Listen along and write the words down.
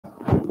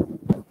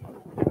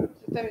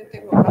también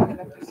tengo baja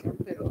la presión,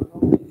 pero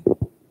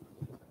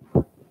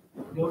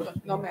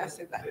no me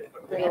hace daño.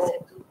 Pero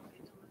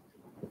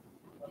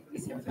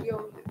ese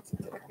frío,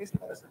 ¿será que es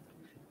paracetamol?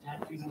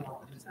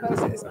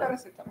 Es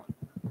paracetamol.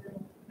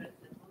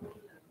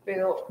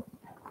 Pero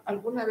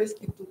alguna vez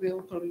que tuve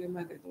un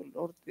problema de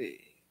dolor de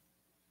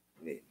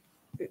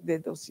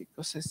dedos y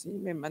cosas así,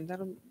 me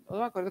mandaron, no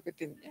me acuerdo qué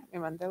tenía, me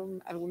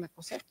mandaron alguna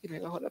cosa que me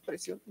bajó la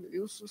presión, me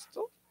dio un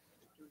susto.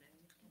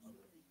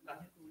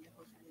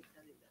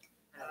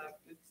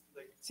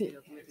 Sí,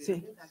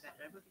 sí.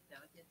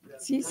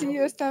 Sí,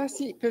 yo estaba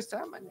así, pero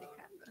estaba manejando.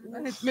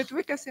 Me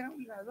tuve que hacer a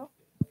un lado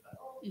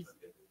y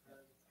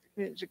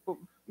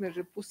me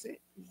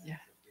repuse y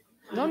ya.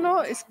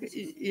 No, es que,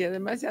 y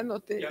además ya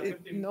noté,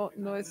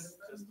 no es,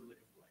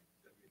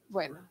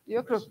 bueno,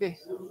 yo creo que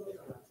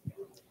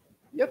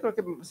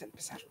vamos a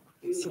empezar,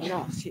 porque si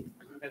no, sí.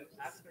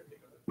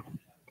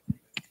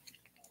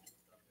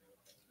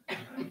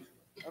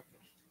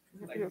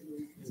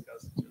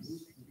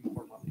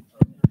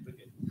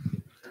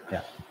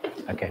 Yeah.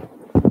 Okay.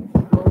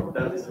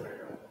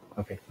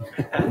 Okay.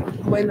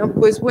 Bueno,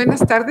 pues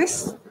buenas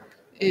tardes.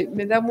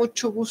 Me da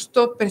mucho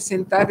gusto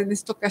presentar en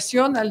esta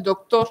ocasión al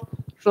doctor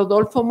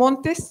Rodolfo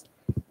Montez,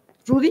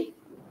 Rudy,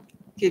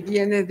 que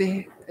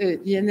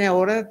viene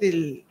ahora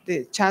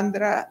de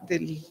Chandra,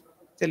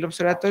 del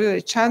observatorio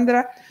de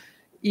Chandra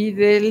y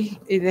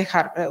de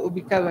Harvard,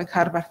 ubicado en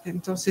Harvard.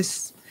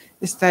 Entonces,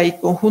 está ahí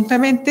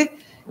conjuntamente.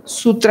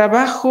 Su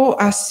trabajo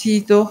ha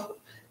sido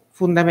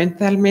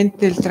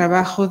fundamentalmente el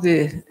trabajo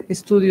de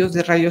estudios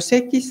de rayos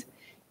X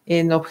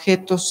en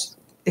objetos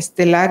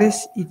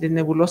estelares y de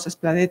nebulosas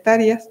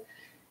planetarias.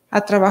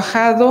 Ha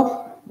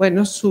trabajado,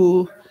 bueno,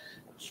 su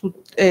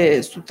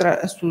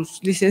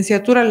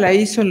licenciatura la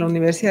hizo en la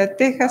Universidad de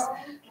Texas,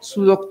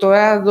 su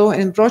doctorado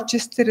en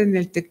Rochester, en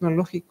el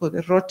Tecnológico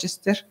de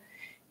Rochester,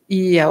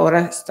 y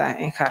ahora está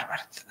en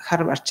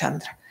Harvard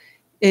Chandra.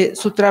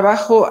 Su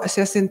trabajo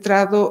se ha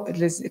centrado,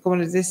 como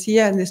les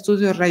decía, en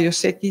estudios de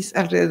rayos X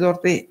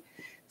alrededor de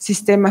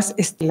sistemas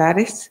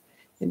estelares.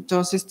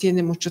 Entonces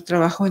tiene mucho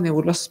trabajo en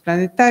nebulosas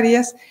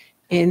planetarias,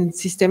 en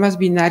sistemas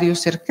binarios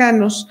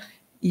cercanos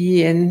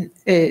y en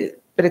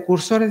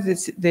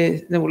precursores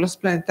de nebulosas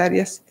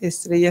planetarias,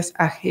 estrellas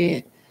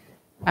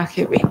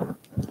AGB.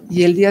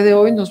 Y el día de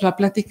hoy nos va a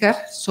platicar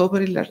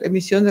sobre la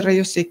emisión de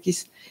rayos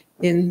X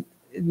en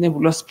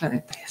nebulosas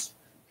planetarias.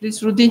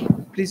 Please, Rudy,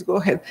 please go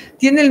ahead.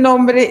 Tiene el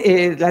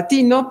nombre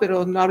latino,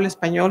 pero no habla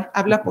español,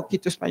 habla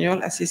poquito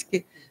español, así es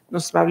que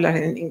nos va a hablar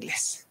en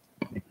inglés.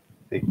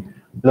 Sí.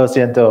 Lo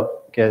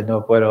siento que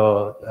no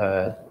puedo.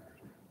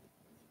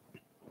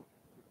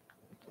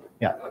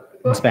 Yeah,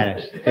 in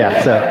Spanish.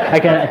 Yeah, so I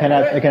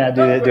cannot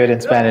do it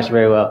in Spanish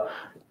very well.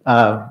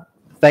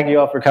 Thank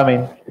you all for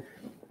coming.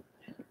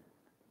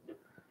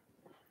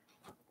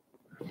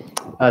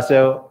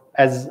 So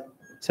as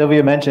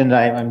Sylvia mentioned,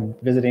 I'm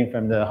visiting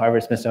from the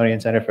Harvard-Smithsonian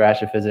Center for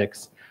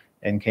Astrophysics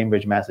in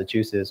Cambridge,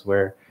 Massachusetts,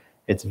 where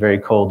it's very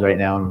cold right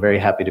now. I'm very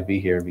happy to be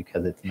here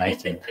because it's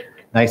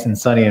nice and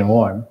sunny and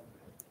warm.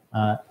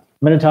 I'm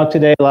going to talk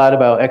today a lot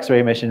about X-ray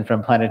emission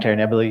from planetary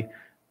nebulae.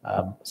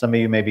 Some of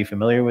you may be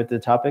familiar with the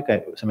topic,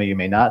 some of you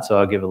may not, so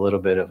I'll give a little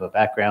bit of a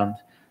background.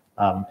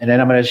 And then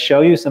I'm going to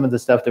show you some of the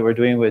stuff that we're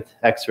doing with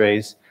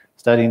X-rays,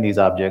 studying these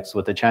objects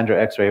with the Chandra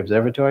X-ray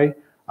Observatory.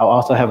 I'll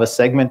also have a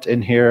segment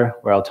in here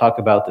where I'll talk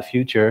about the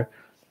future.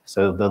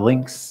 So the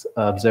LINX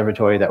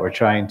observatory that we're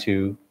trying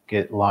to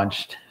get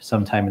launched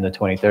sometime in the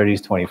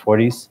 2030s,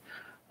 2040s.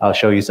 I'll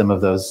show you some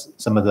of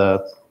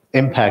the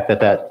impact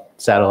that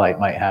satellite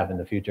might have in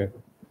the future.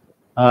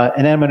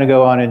 And then I'm going to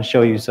go on and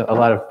show you a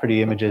lot of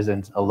pretty images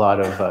and a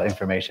lot of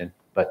information,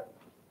 but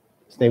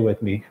stay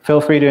with me. Feel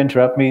free to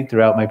interrupt me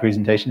throughout my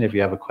presentation if you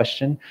have a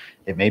question.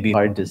 It may be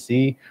hard to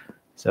see,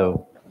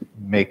 so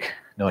make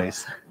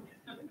noise.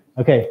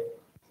 Okay.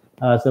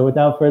 So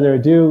without further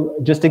ado,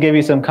 just to give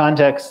you some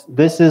context,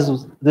 this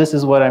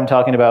is what I'm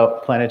talking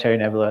about, planetary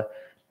nebula.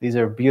 These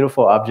are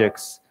beautiful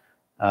objects.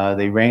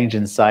 They range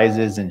in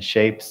sizes and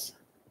shapes.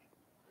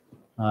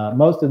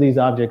 Most of these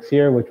objects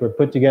here, which were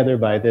put together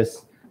by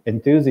this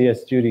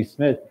enthusiast, Judy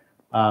Smith,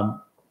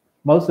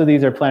 most of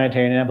these are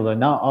planetary nebula,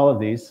 not all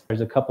of these.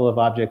 There's a couple of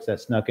objects that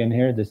snuck in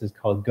here. This is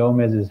called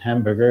Gomez's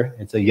hamburger.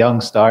 It's a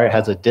young star. It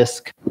has a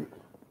disk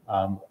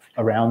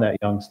around that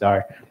young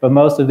star. But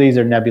most of these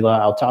are nebula.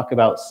 I'll talk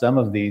about some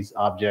of these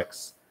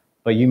objects,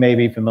 but you may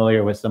be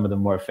familiar with some of the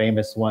more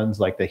famous ones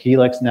like the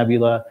Helix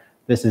Nebula.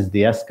 This is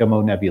the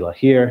Eskimo Nebula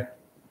here.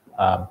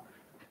 And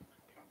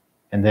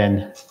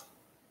then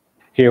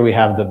here we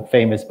have the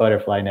famous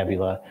Butterfly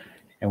Nebula,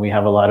 and we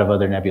have a lot of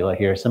other nebula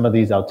here. Some of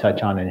these I'll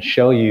touch on and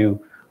show you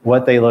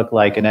what they look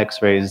like in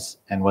X-rays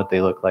and what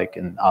they look like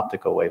in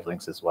optical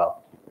wavelengths as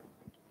well.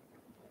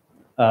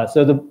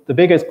 So the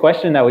biggest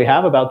question that we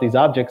have about these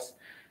objects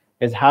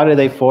is how do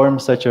they form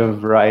such a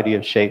variety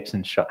of shapes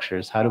and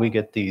structures? How do we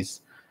get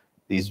these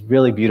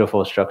really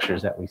beautiful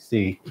structures that we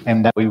see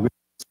and that we really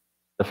see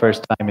the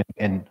first time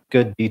in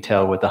good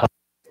detail with the Hubble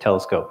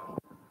telescope?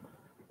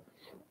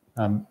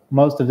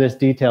 Most of this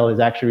detail is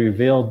actually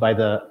revealed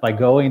by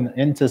going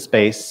into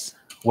space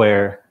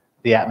where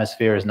the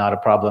atmosphere is not a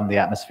problem. The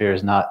atmosphere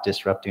is not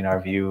disrupting our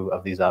view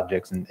of these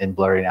objects and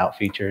blurring out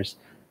features.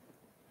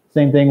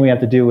 Same thing we have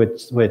to do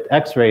with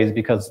X-rays,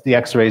 because the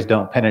X-rays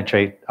don't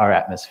penetrate our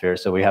atmosphere,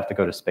 so we have to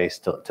go to space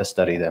to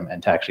study them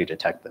and to actually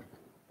detect them.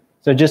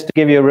 So just to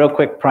give you a real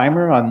quick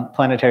primer on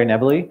planetary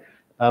nebulae,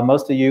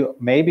 most of you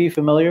may be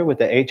familiar with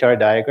the HR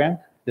diagram.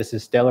 This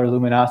is stellar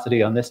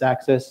luminosity on this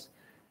axis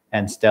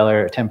and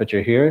stellar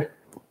temperature here.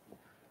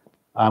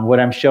 What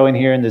I'm showing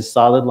here in this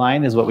solid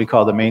line is what we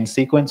call the main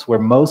sequence, where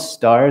most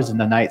stars in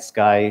the night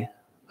sky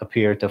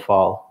appear to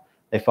fall.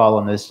 They fall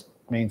on this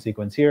main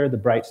sequence here, the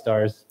bright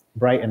stars,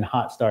 bright and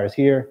hot stars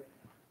here,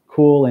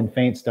 cool and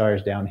faint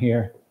stars down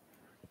here.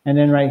 And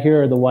then right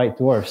here are the white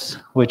dwarfs,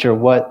 which are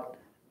what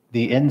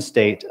the end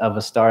state of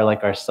a star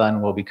like our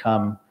sun will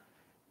become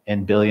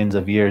in billions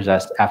of years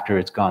after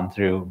it's gone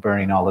through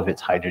burning all of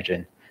its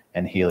hydrogen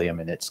and helium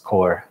in its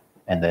core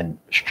and then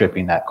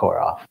stripping that core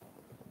off.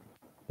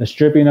 The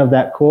stripping of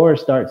that core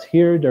starts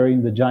here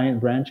during the giant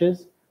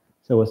branches.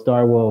 So a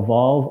star will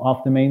evolve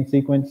off the main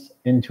sequence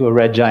into a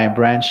red giant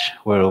branch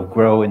where it'll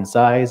grow in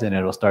size and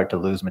it'll start to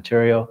lose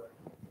material.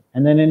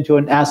 And then into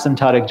an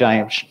asymptotic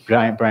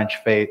giant branch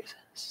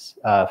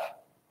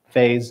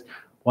phase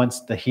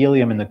once the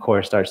helium in the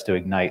core starts to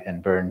ignite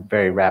and burn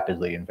very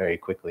rapidly and very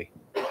quickly.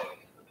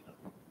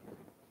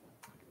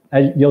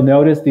 You'll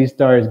notice these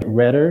stars get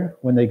redder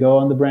when they go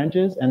on the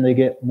branches and they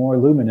get more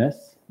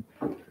luminous.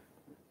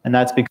 And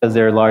that's because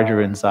they're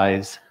larger in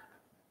size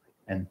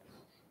and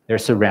they're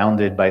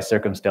surrounded by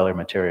circumstellar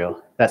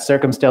material. That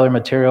circumstellar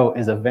material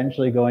is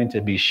eventually going to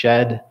be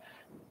shed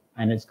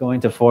and it's going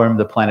to form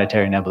the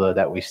planetary nebula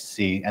that we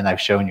see and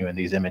I've shown you in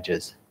these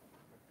images.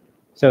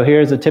 So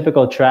here's a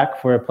typical track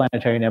for a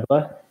planetary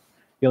nebula.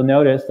 You'll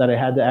notice that I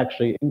had to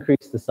actually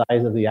increase the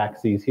size of the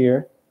axes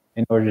here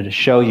in order to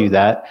show you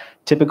that.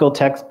 Typical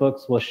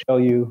textbooks will show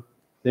you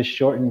this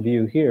shortened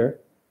view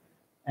here,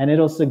 and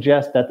it'll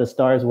suggest that the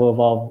stars will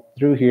evolve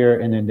through here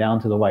and then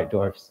down to the white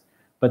dwarfs.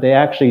 But they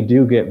actually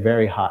do get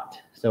very hot.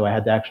 So I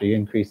had to actually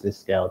increase this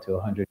scale to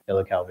 100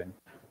 kilokelvin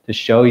to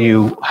show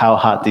you how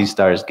hot these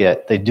stars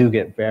get. They do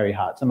get very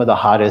hot, some of the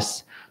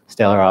hottest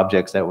stellar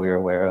objects that we're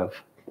aware of.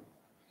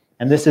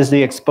 And this is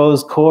the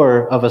exposed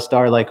core of a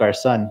star like our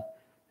sun.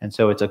 And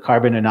so it's a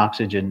carbon and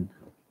oxygen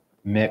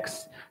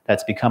mix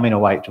that's becoming a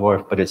white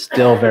dwarf, but it's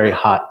still very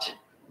hot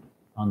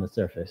on the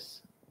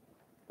surface.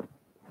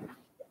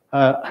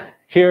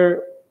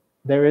 Here,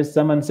 there is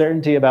some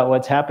uncertainty about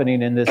what's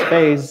happening in this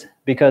phase,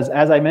 because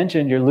as I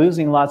mentioned, you're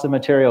losing lots of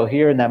material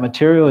here, and that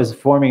material is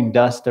forming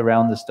dust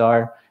around the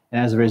star.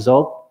 And as a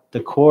result,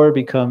 the core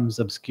becomes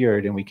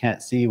obscured, and we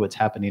can't see what's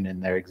happening in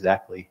there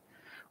exactly.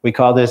 We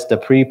call this the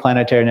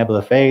pre-planetary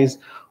nebula phase,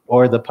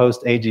 or the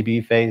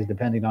post-AGB phase,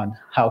 depending on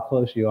how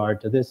close you are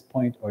to this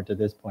point or to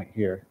this point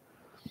here.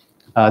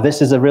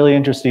 This is a really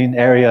interesting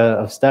area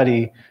of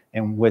study,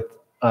 and with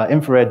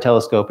infrared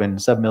telescope and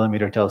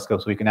submillimeter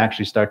telescopes, we can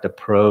actually start to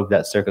probe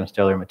that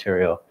circumstellar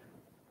material.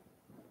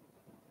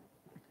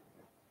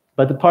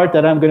 But the part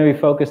that I'm going to be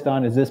focused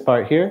on is this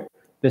part here.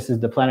 This is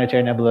the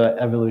planetary nebula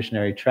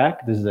evolutionary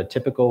track. This is a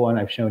typical one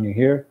I've shown you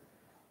here.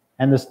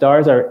 And the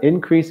stars are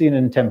increasing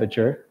in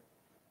temperature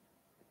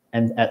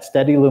and at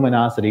steady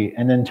luminosity,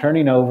 and then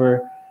turning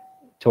over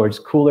towards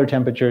cooler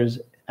temperatures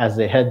as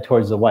they head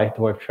towards the white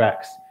dwarf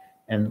tracks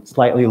and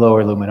slightly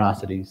lower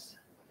luminosities.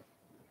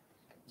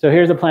 So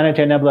here's a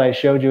planetary nebula I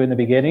showed you in the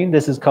beginning.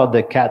 This is called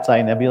the Cat's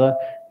Eye Nebula.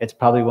 It's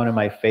probably one of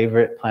my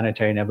favorite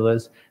planetary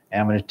nebulas,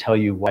 and I'm going to tell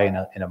you why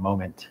in a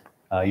moment.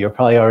 You're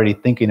probably already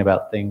thinking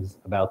about things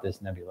about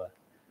this nebula.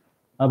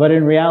 But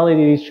in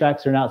reality, these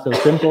tracks are not so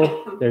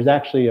simple. There's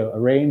actually a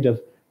range of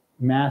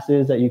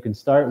masses that you can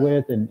start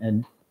with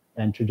and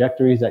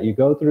trajectories that you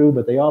go through,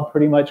 but they all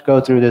pretty much go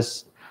through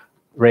this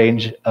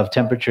range of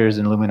temperatures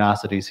and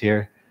luminosities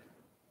here.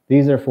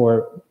 These are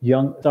for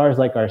young stars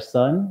like our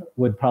sun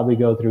would probably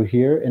go through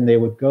here, and they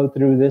would go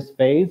through this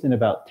phase in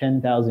about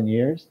 10,000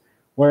 years,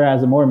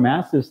 whereas a more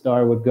massive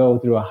star would go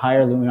through a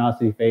higher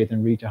luminosity phase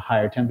and reach a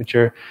higher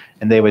temperature,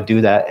 and they would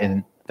do that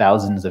in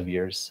thousands of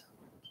years.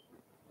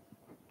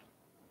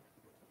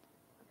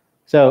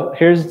 So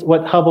here's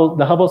what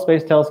the Hubble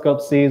Space Telescope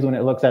sees when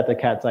it looks at the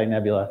Cat's Eye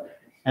Nebula.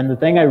 And the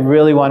thing I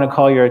really want to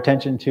call your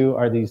attention to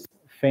are these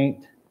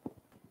faint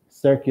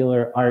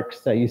circular arcs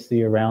that you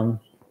see around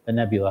the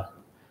nebula.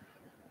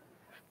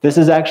 This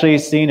is actually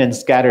seen in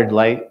scattered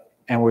light,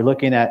 and we're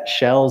looking at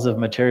shells of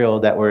material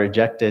that were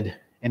ejected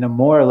in a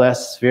more or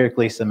less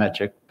spherically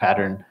symmetric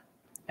pattern.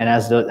 And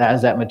as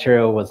that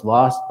material was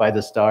lost by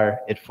the star,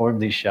 it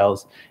formed these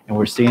shells, and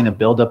we're seeing a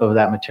buildup of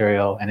that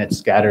material, and it's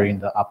scattering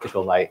the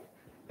optical light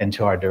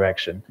into our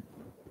direction.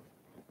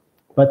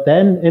 But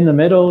then in the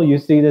middle, you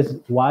see this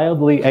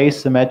wildly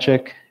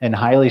asymmetric and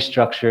highly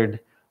structured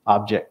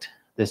object,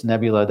 this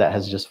nebula that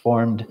has just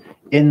formed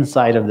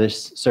inside of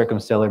this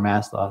circumstellar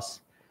mass loss.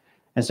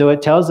 And so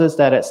it tells us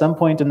that at some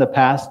point in the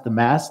past, the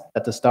mass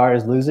that the star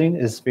is losing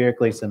is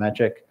spherically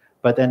symmetric,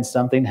 but then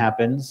something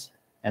happens,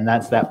 and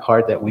that's that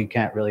part that we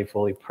can't really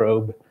fully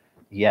probe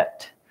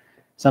yet.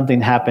 Something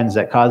happens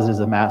that causes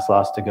the mass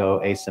loss to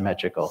go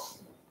asymmetrical.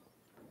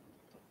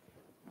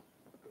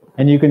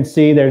 And you can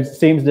see there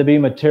seems to be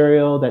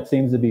material that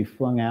seems to be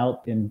flung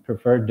out in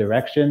preferred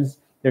directions.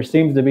 There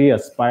seems to be a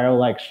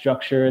spiral-like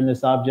structure in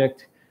this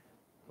object.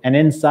 And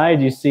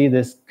inside you see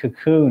this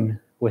cocoon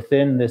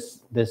within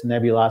this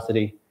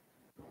nebulosity.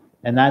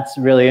 And that's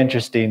really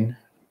interesting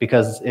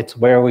because it's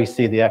where we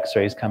see the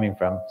X-rays coming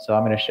from. So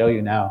I'm going to show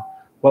you now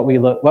what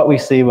we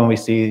see when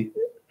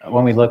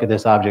we look at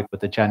this object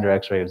with the Chandra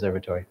X-ray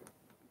Observatory.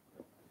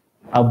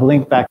 I'll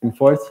blink back and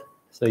forth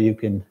so you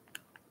can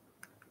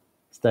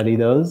study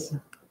those.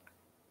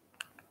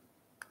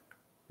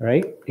 All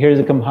right, here's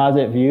a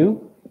composite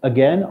view.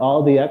 Again,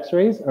 all the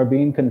X-rays are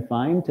being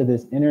confined to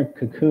this inner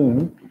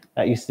cocoon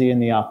that you see in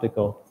the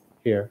optical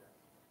here.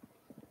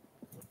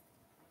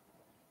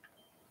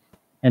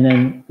 And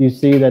then you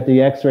see that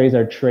the X-rays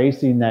are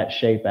tracing that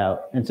shape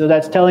out. And so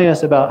that's telling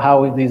us about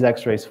how these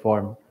X-rays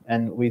form.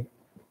 And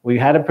we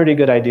had a pretty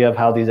good idea of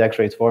how these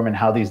X-rays form and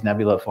how these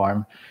nebula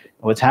form.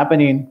 What's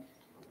happening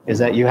is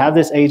that you have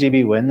this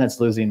AGB wind that's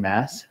losing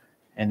mass,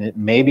 and it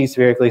may be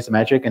spherically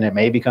symmetric, and it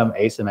may become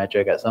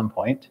asymmetric at some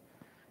point.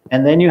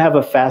 And then you have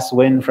a fast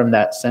wind from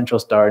that central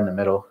star in the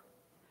middle.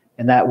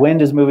 And that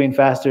wind is moving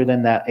faster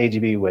than that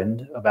AGB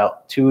wind,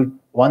 about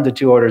 1 to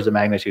 2 orders of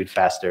magnitude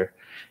faster.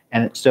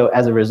 And so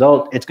as a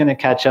result, it's going to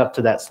catch up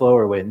to that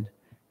slower wind.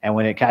 And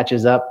when it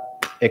catches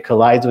up, it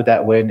collides with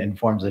that wind and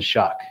forms a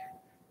shock.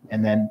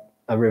 And then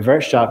a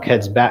reverse shock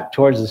heads back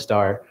towards the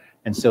star.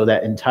 And so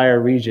that entire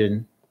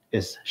region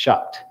is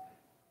shocked.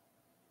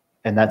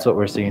 And that's what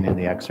we're seeing in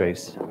the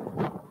X-rays.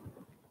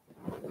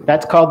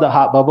 That's called the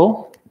hot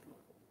bubble.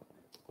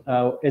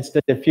 It's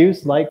the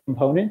diffuse light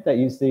component that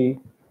you see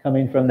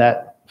coming from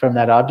that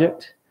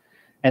object.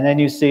 And then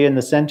you see in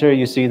the center,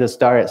 you see the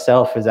star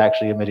itself is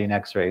actually emitting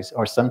X-rays,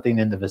 or something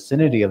in the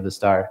vicinity of the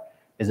star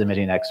is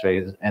emitting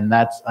X-rays, and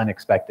that's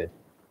unexpected.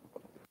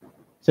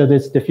 So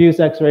this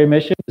diffuse X-ray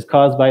emission is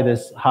caused by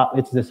this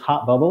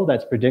hot bubble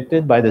that's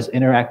predicted by this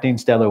interacting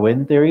stellar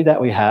wind theory that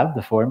we have,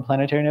 the formed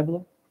planetary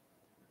nebula.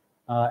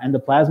 And the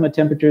plasma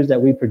temperatures that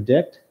we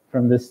predict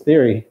from this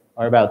theory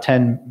are about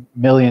 10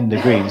 million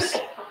degrees.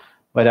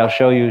 But I'll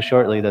show you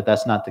shortly that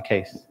that's not the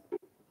case.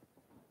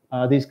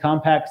 These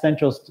compact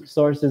central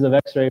sources of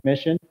X-ray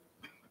emission,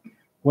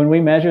 when we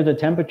measure the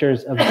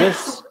temperatures of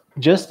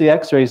just the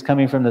X-rays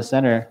coming from the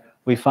center,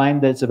 we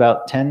find that it's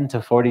about 10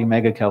 to 40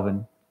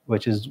 megakelvin,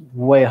 which is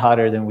way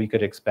hotter than we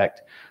could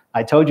expect.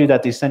 I told you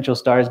that these central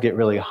stars get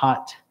really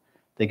hot.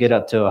 They get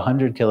up to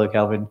 100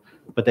 kilokelvin,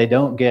 but they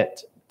don't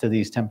get to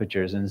these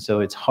temperatures. And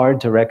so it's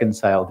hard to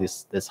reconcile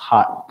this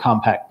hot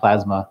compact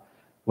plasma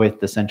with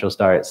the central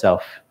star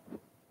itself.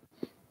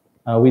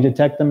 We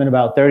detect them in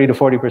about 30 to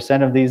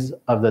 40%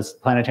 of this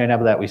planetary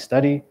nebula that we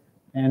study,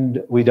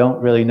 and we don't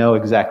really know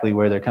exactly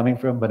where they're coming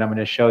from, but I'm going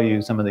to show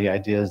you some of the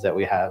ideas that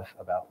we have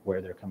about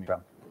where they're coming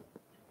from.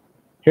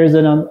 Here's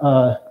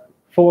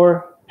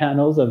 4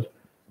 panels of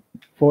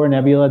 4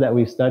 nebula that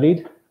we've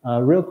studied.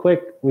 Real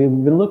quick, we've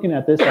been looking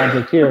at this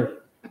object here,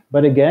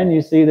 but again,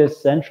 you see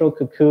this central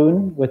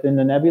cocoon within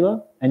the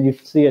nebula, and you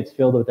see it's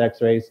filled with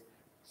X-rays.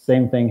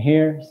 Same thing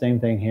here, same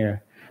thing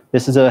here.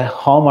 This is a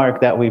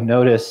hallmark that we've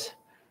noticed,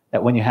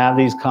 that when you have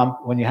these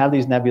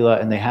nebula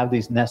and they have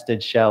these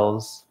nested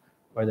shells,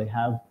 or they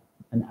have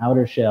an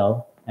outer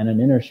shell and an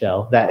inner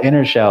shell, that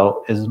inner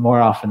shell is more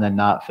often than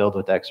not filled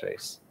with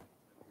X-rays,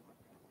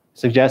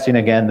 suggesting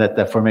again that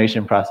the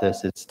formation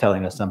process is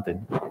telling us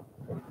something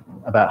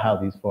about how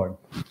these form.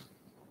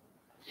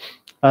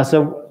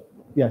 So,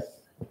 yes.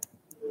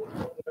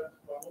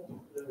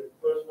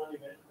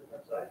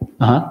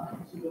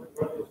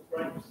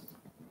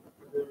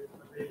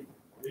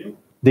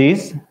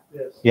 These?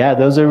 Yes. Yeah,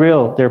 those are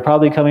real. They're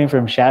probably coming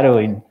from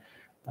shadowing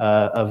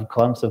of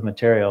clumps of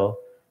material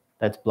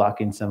that's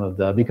blocking some of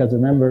because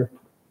remember,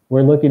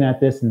 we're looking at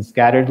this in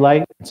scattered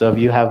light. So if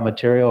you have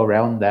material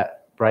around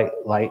that bright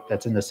light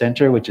that's in the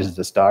center, which is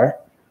the star,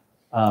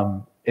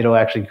 it'll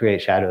actually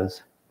create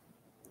shadows.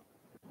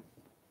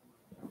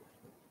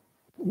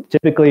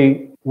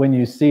 Typically, when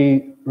you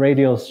see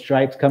radial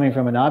stripes coming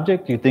from an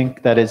object, you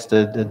think that it's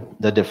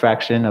the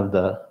diffraction of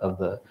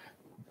the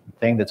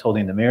thing that's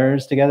holding the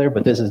mirrors together,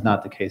 but this is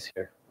not the case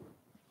here.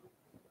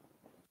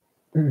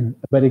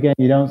 But again,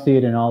 you don't see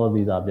it in all of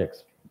these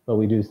objects, but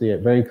we do see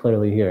it very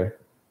clearly here.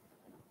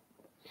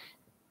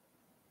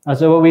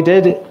 So what we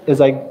did is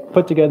I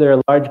put together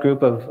a large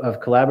group of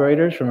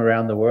collaborators from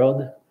around the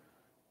world,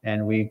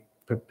 and we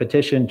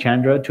petitioned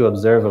Chandra to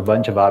observe a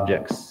bunch of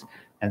objects.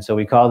 And so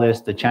we call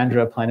this the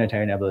Chandra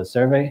Planetary Nebula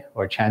Survey,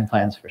 or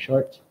ChanPlans for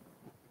short.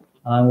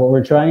 What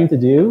we're trying to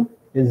do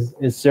is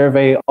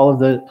survey all of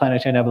the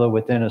planetary nebula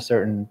within a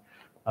certain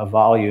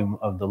volume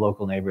of the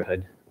local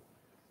neighborhood.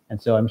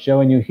 And so I'm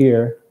showing you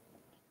here,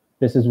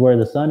 this is where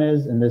the sun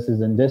is, and this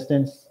is in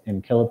distance,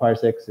 in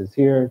kiloparsecs is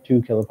here,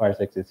 2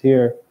 kiloparsecs is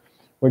here.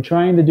 We're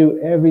trying to do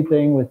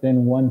everything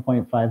within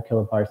 1.5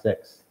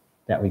 kiloparsecs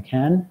that we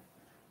can.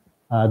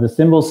 The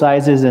symbol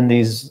sizes in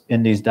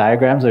these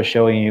diagrams are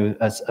showing you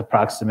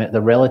approximate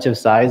the relative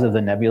size of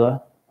the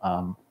nebula.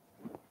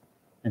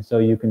 And so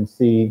you can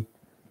see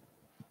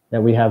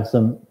that we have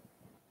some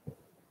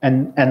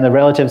And the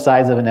relative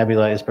size of a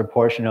nebula is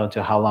proportional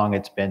to how long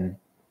it's been,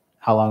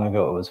 how long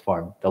ago it was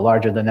formed. The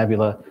larger the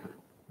nebula,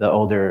 the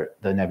older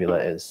the nebula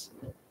is.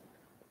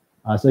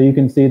 So you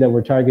can see that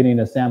we're targeting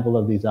a sample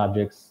of these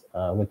objects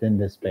within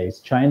this space,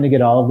 trying to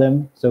get all of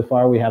them. So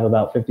far, we have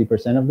about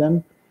 50% of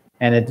them.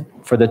 And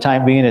for the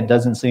time being, it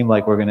doesn't seem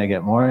like we're going to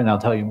get more, and I'll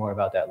tell you more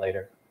about that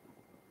later.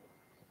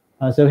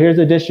 So here's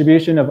a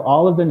distribution of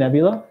all of the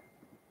nebula.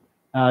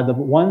 The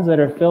ones that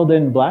are filled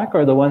in black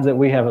are the ones that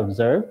we have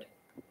observed.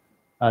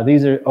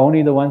 These are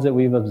only the ones that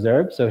we've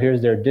observed. So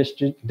here's their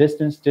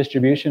distance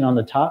distribution on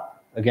the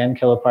top. Again,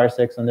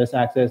 kiloparsecs on this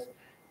axis.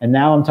 And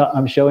now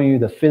I'm showing you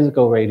the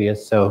physical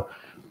radius. So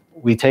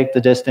we take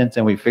the distance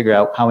and we figure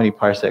out how many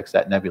parsecs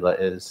that nebula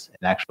is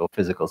in actual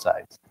physical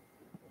size.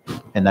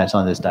 And that's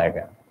on this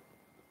diagram.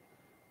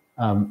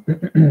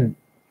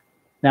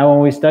 Now,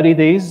 when we study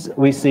these,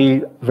 we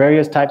see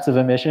various types of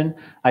emission.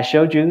 I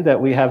showed you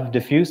that we have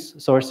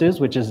diffuse sources,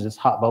 which is this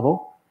hot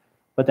bubble.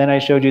 But then I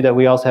showed you that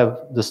we also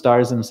have the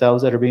stars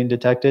themselves that are being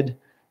detected.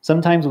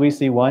 Sometimes we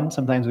see one,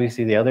 sometimes we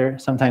see the other,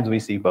 sometimes we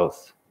see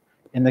both.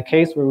 In the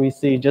case where we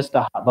see just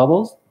the hot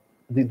bubbles,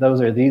 those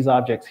are these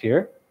objects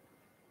here.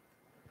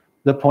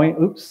 The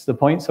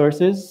point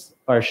sources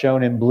are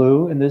shown in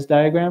blue in this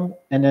diagram.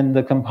 And then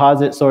the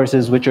composite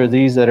sources, which are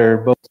these that are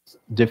both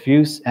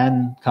diffuse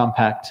and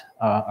compact,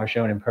 are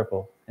shown in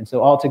purple. And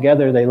so all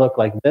together, they look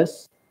like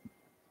this.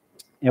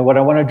 And what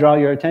I want to draw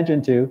your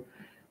attention to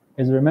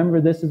is, remember,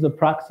 this is a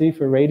proxy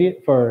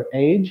for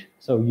age.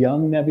 So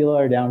young nebula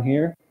are down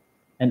here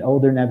and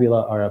older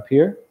nebula are up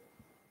here.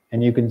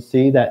 And you can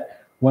see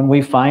that when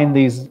we find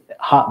these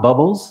hot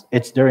bubbles,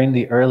 it's during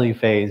the early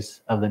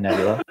phase of the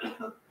nebula.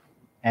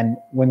 And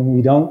when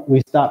we don't,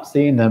 we stop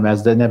seeing them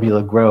as the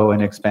nebula grow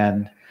and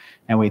expand.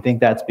 And we think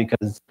that's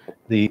because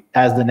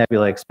as the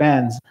nebula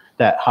expands,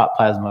 that hot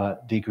plasma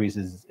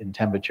decreases in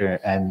temperature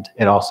and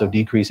it also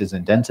decreases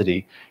in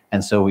density.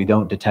 And so we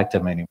don't detect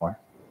them anymore.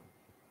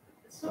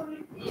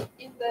 Sorry,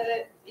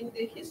 in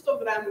the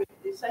histogram with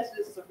the size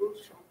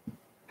resolution,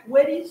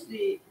 where is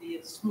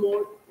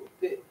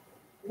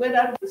where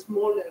are the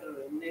smaller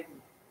nebulae?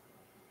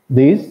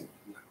 These?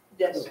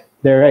 Yes.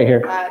 They're right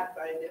here. Right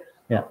there.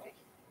 Yeah.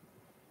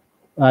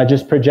 Okay.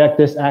 Just project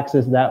this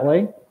axis that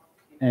way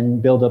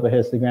and build up a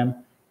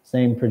histogram.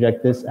 Same,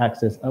 project this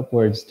axis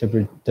upwards to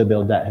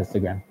build that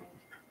histogram.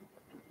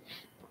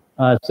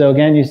 So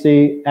again, you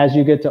see, as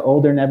you get to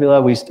older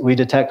nebula, we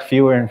detect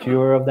fewer and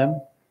fewer of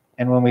them.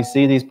 And when we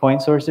see these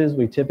point sources,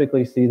 we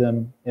typically see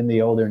them in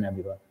the older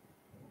nebula.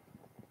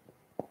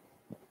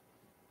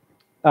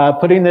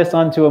 Putting this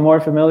onto a more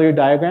familiar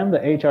diagram, the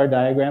HR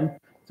diagram.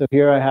 So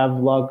here I have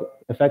log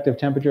effective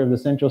temperature of the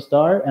central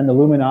star and the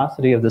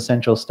luminosity of the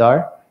central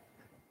star.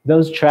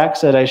 Those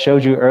tracks that I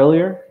showed you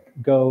earlier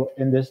go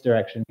in this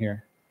direction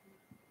here.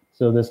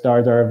 So the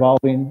stars are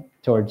evolving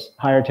towards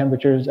higher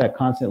temperatures at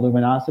constant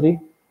luminosity.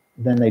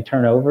 Then they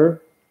turn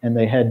over and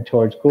they head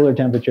towards cooler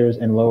temperatures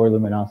and lower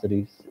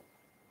luminosities.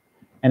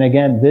 And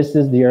again, this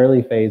is the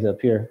early phase up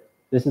here.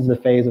 This is the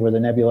phase where the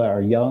nebula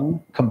are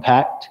young,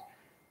 compact,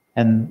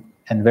 and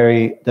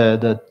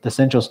the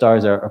central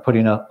stars are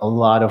putting up a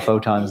lot of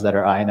photons that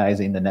are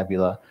ionizing the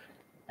nebula.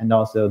 And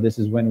also, this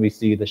is when we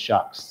see the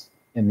shocks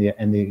in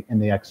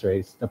the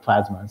X-rays, the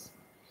plasmas.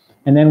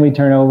 And then we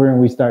turn over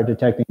and we start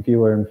detecting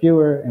fewer and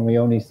fewer, and we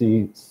only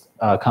see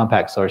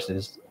compact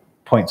sources,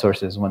 point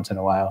sources once in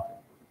a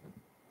while.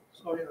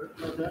 Sorry,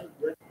 are there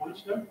red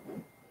points there?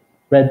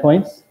 Red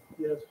points?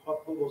 Yes,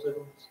 hot bubbles, I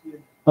don't see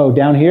it. Oh,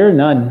 down here?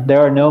 None. There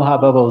are no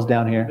hot bubbles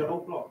down here. The whole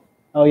plot.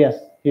 Oh, yes,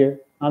 here.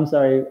 I'm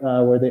sorry,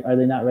 are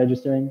they not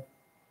registering?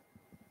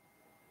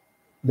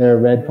 There are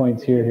red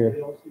points here.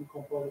 They all seem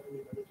composite to me,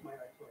 but it's my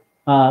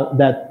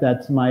choice.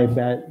 That's my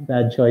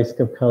bad choice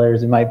of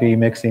colors. It might be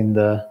mixing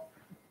the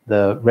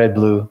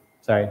red-blue.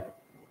 Sorry.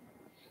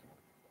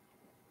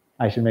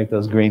 I should make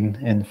those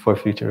green for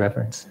future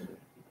reference.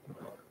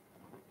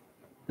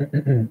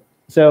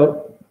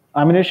 So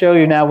I'm going to show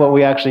you now what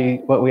we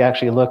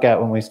actually look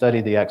at when we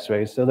study the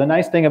X-rays. So the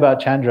nice thing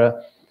about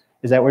Chandra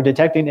is that we're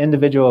detecting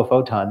individual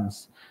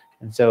photons.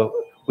 And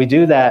so we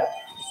do that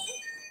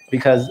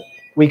because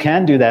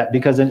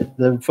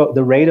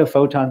the rate of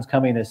photons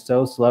coming is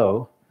so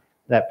slow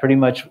that pretty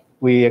much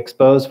we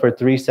expose for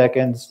 3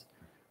 seconds,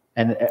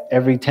 and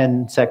every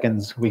 10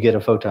 seconds we get a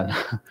photon,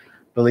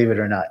 believe it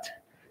or not.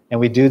 And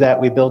we do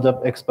that, we build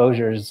up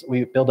exposures,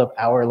 we build up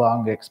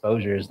hour-long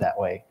exposures that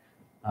way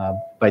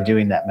by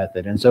doing that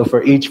method. And so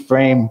for each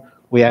frame,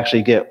 we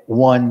actually get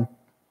one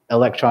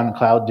electron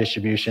cloud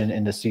distribution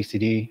in the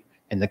CCD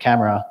in the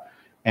camera.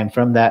 And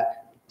from that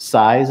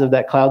size of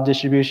that cloud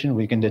distribution,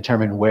 we can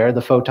determine where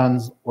the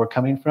photons were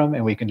coming from,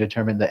 and we can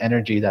determine the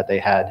energy that they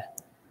had.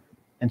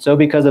 And so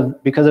because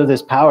of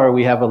this power,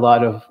 we have a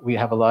lot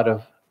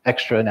of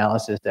extra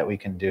analysis that we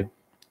can do.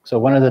 So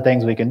one of the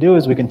things we can do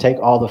is we can take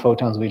all the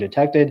photons we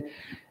detected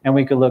and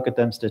we can look at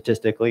them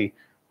statistically.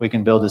 We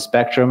can build a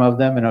spectrum of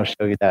them, and I'll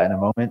show you that in a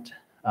moment.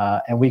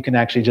 And we can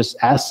actually just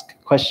ask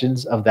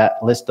questions of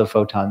that list of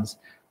photons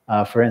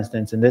For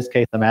instance, in this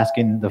case, I'm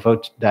asking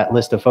that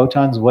list of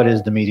photons, what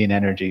is the median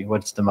energy?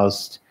 What's the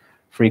most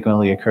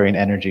frequently occurring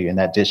energy in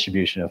that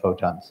distribution of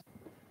photons?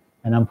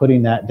 And I'm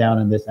putting that down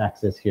on this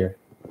axis here.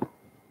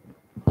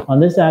 On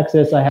this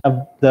axis, I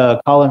have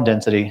the column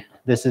density.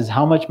 This is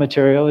how much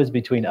material is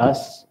between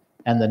us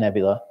and the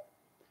nebula.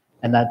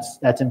 And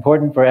that's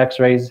important for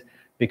X-rays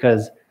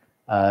because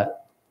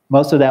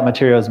most of that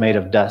material is made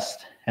of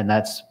dust, and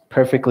that's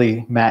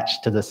perfectly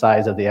matched to the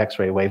size of the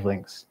X-ray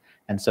wavelengths.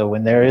 And so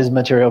when there is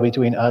material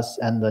between us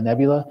and the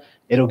nebula,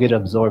 it'll get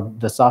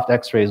absorbed. The soft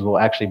X-rays will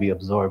actually be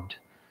absorbed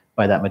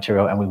by that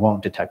material, and we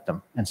won't detect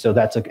them. And so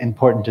that's an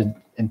important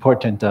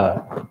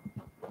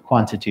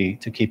quantity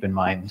to keep in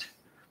mind.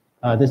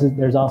 This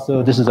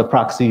is a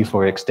proxy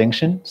for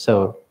extinction.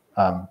 So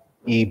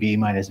EB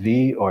minus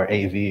V, or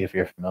AV if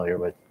you're familiar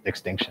with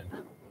extinction.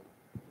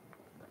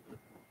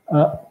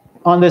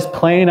 On this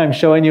plane, I'm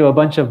showing you a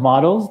bunch of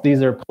models.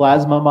 These are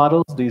plasma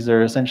models. These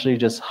are essentially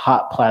just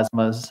hot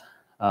plasmas,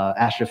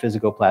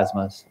 astrophysical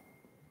plasmas.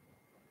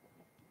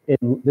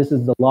 This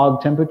is the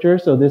log temperature.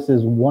 So this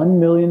is 1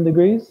 million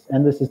degrees,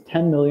 and this is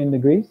 10 million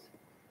degrees.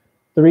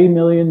 3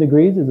 million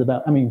degrees is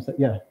about,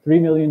 3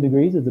 million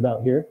degrees is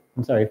about here.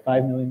 I'm sorry,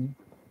 5 million.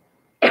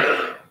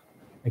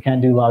 I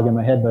can't do log in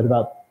my head, but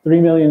about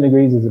 3 million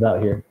degrees is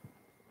about here.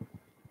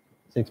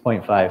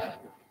 6.5,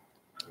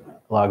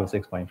 log of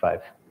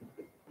 6.5.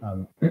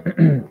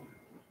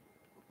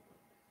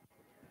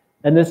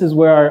 And this is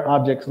where our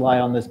objects lie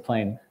on this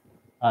plane.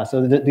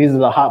 So these are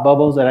the hot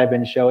bubbles that I've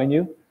been showing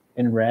you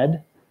in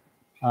red.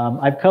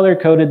 I've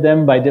color-coded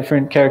them by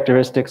different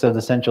characteristics of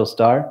the central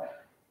star.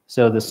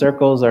 So the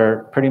circles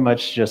are pretty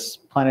much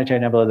just planetary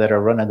nebulae that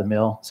are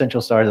run-of-the-mill,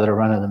 central stars that are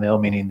run-of-the-mill,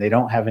 meaning they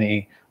don't have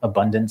any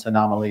abundance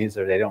anomalies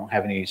or they don't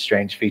have any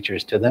strange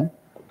features to them.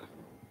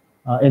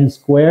 In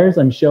squares,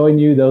 I'm showing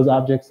you those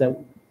objects that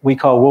we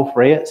call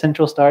Wolf-Rayet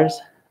central stars.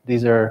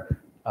 These are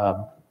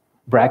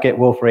bracket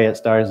Wolf-Rayet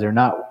stars. They're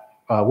not,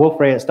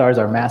 Wolf-Rayet stars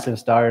are massive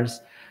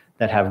stars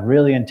that have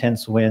really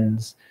intense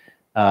winds.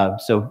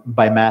 So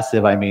by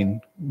massive, I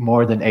mean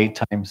more than 8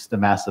 times the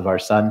mass of our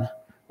sun.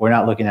 We're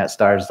not looking at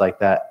stars like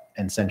that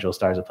in central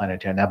stars of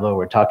Planetary Nebula.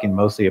 We're talking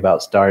mostly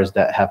about stars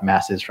that have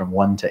masses from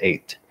 1 to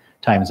 8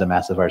 times the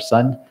mass of our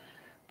sun.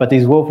 But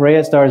these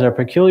Wolf-Rayet stars are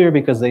peculiar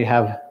because they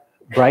have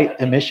bright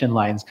emission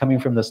lines coming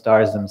from the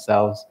stars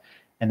themselves.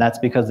 And that's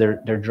because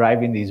they're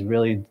driving these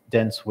really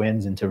dense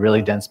winds into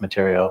really dense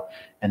material,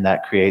 and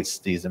that creates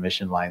these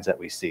emission lines that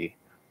we see.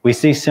 We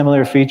see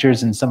similar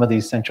features in some of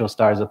these central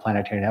stars of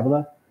Planetary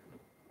Nebula.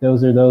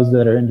 Those are those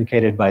that are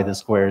indicated by the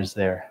squares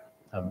there.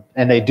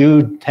 And they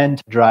do tend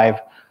to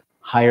drive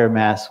higher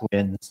mass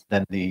winds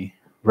than the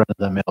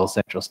run-of-the-mill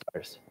central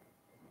stars.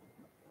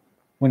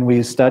 When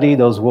we study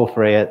those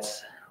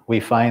Wolf-Rayets,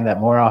 we find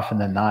that more often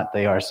than not,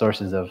 they are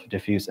sources of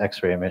diffuse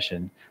X-ray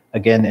emission,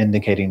 again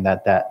indicating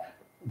that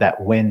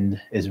that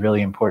wind is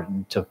really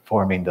important to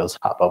forming those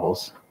hot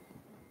bubbles.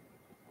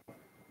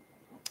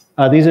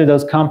 These are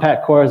those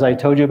compact cores I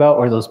told you about,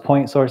 or those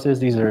point sources.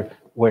 These are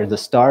where the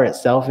star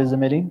itself is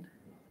emitting.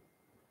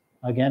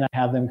 Again, I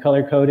have them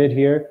color-coded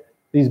here.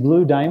 These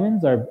blue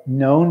diamonds are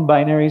known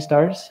binary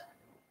stars.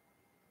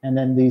 And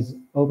then these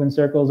open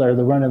circles are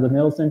the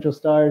run-of-the-mill central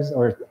stars,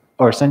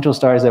 or central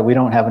stars that we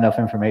don't have enough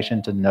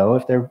information to know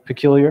if they're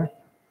peculiar.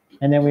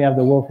 And then we have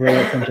the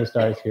Wolf-Rayet central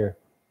stars here.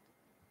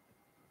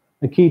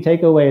 The key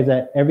takeaway is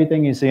that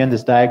everything you see in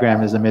this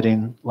diagram is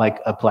emitting like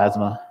a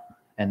plasma.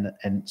 And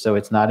so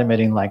it's not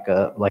emitting like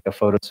a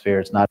photosphere.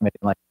 It's not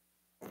emitting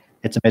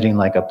it's emitting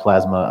like a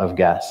plasma of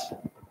gas.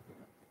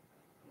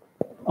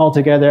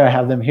 Altogether, I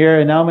have them here,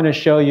 and now I'm going to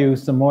show you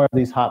some more of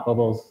these hot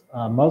bubbles.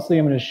 Mostly,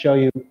 I'm going to show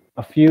you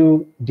a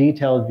few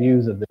detailed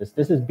views of this.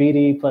 This is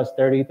BD plus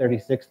 30,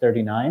 36,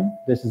 39.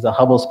 This is a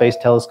Hubble Space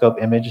Telescope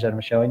image that I'm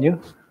showing you.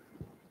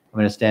 I'm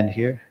going to stand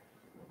here.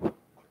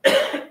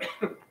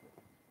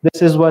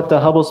 This is what the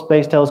Hubble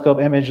Space Telescope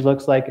image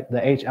looks like,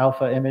 the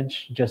H-alpha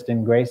image, just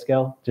in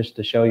grayscale, just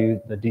to show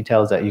you the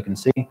details that you can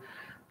see.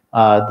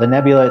 The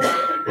nebula,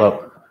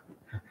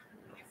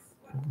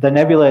 the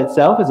nebula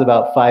itself is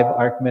about 5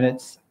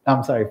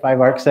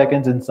 arc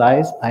seconds in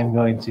size. I'm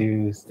going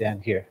to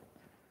stand here.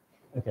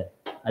 Okay,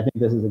 I think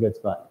this is a good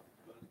spot.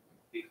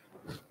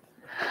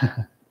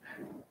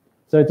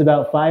 So it's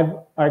about 5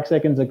 arc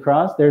seconds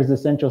across. There's the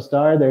central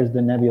star. There's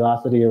the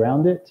nebulosity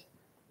around it.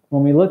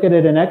 When we look at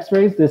it in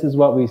X-rays, this is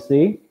what we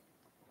see.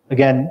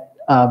 Again,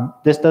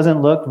 this doesn't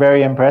look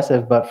very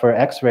impressive, but for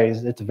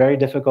X-rays, it's very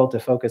difficult to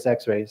focus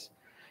X-rays.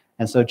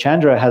 And so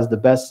Chandra has the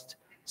best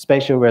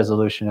spatial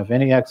resolution of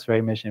any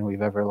X-ray mission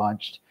we've ever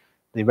launched.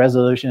 The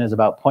resolution is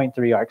about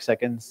 0.3 arc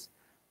seconds.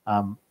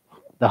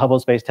 The Hubble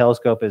Space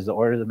Telescope is the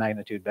order of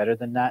magnitude better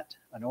than that,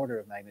 an order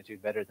of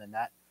magnitude better than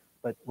that.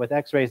 But with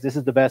X-rays, this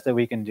is the best that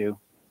we can do.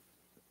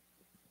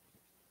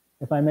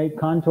 If I make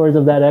contours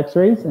of that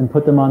X-rays and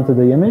put them onto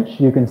the image,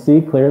 you can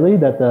see clearly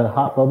that the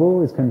hot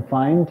bubble is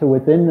confined to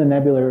within the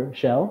nebular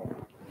shell.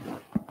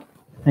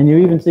 And you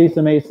even see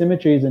some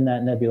asymmetries in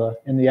that nebula,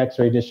 in the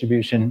X-ray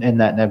distribution in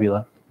that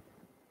nebula.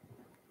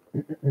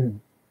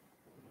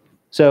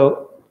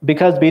 So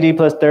because BD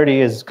plus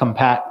 30 is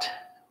compact,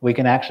 we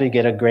can actually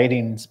get a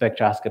grating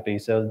spectroscopy.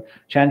 So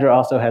Chandra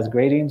also has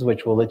gratings,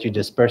 which will let you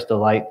disperse the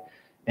light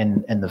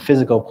in the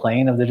physical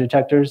plane of the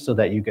detectors so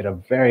that you get a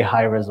very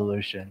high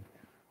resolution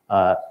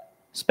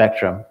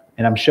spectrum.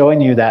 And I'm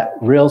showing you that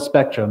real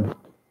spectrum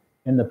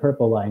in the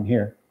purple line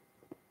here.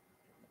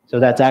 So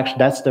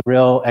that's the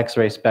real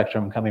X-ray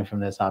spectrum coming from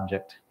this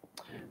object.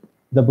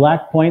 The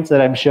black points that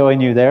I'm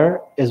showing you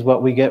there is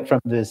what we get from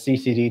the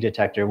CCD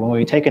detector. When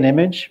we take an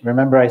image,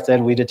 remember I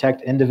said we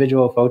detect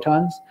individual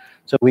photons,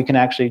 so we can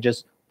actually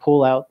just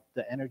pull out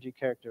the energy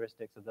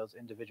characteristics of those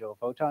individual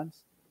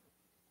photons.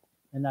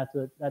 And that's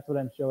what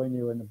I'm showing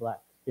you in the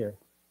black here.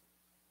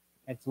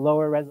 It's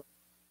lower resolution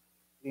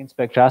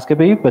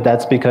spectroscopy, but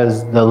that's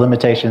because the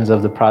limitations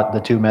of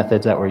the two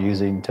methods that we're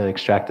using to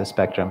extract the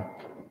spectrum.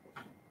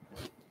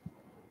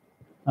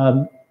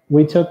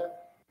 We took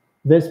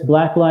this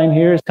black line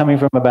here is coming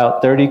from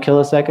about 30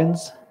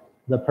 kiloseconds.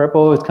 The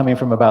purple is coming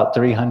from about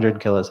 300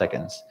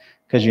 kiloseconds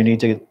because you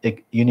need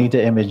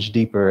to image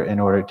deeper in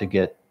order to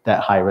get that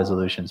high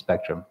resolution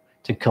spectrum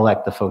to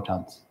collect the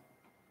photons.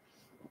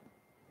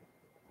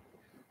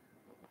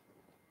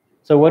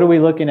 So what are we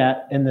looking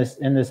at in this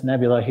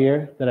nebula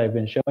here that I've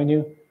been showing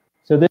you?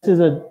 So this is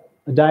a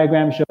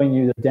diagram showing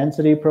you the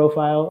density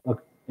profile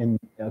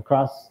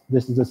across.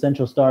 This is the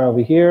central star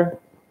over here,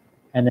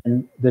 and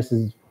then this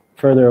is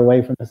further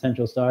away from the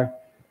central star.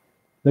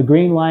 The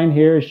green line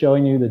here is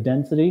showing you the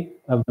density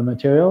of the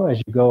material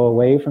as you go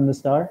away from the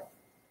star.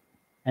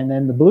 And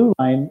then the blue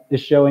line is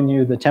showing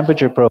you the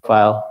temperature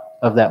profile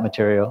of that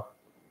material.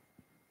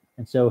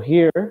 And so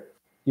here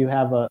you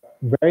have a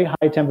very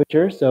high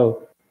temperature,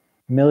 so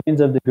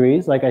millions of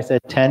degrees, like I said,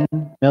 10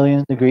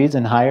 million degrees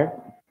and higher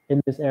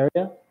in this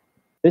area.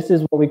 This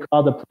is what we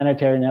call the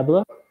Planetary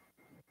Nebula,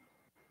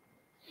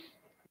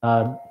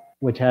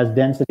 which has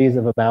densities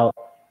of about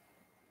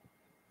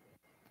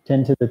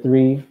 10 to the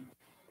 3,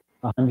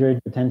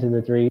 100 to 10 to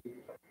the 3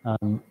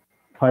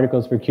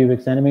 particles per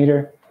cubic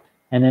centimeter.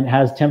 And it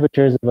has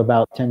temperatures of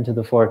about 10 to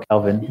the 4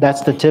 Kelvin.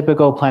 That's the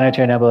typical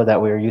planetary nebula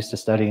that we're used to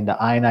studying,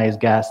 the ionized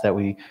gas that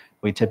we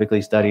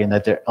typically study, and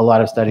that a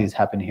lot of studies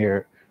happen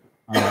here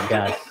on that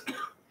gas.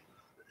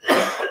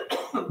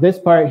 This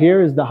part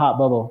here is the hot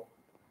bubble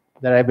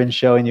that I've been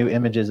showing you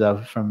images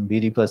of from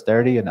BD plus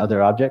 30 and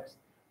other objects.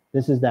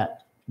 This is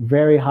that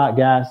very hot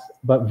gas,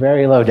 but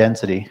very low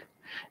density.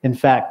 In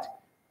fact,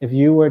 if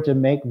you were to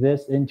make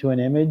this into an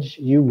image,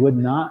 you would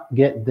not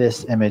get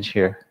this image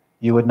here.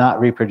 You would not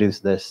reproduce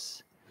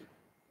this.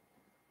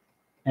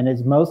 And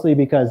it's mostly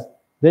because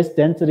this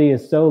density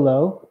is so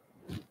low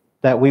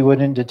that we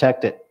wouldn't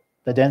detect it.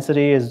 The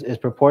density is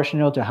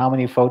proportional to how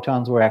many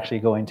photons we're actually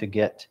going to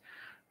get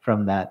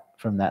from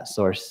that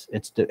source.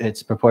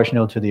 It's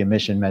proportional to the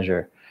emission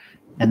measure.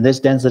 And this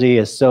density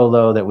is so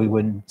low that we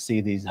wouldn't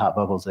see these hot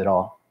bubbles at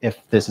all if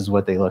this is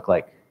what they look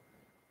like.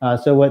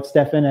 So what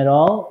Stefan et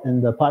al.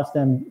 And the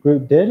Potsdam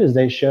group did is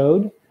they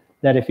showed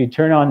that if you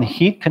turn on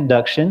heat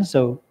conduction,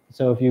 so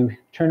if you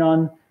turn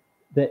on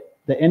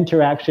the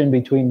interaction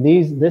between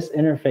this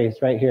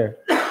interface right here,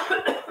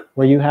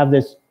 where you have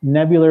this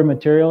nebular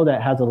material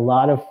that has a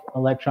lot of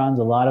electrons,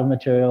 a lot of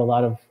material, a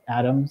lot of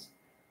atoms,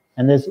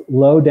 and this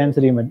low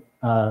density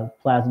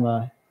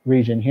plasma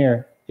region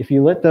here, if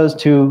you let those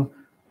two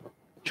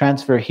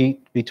transfer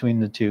heat between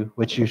the two,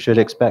 which you should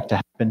expect to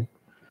happen,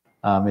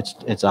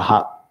 it's a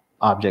hot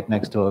object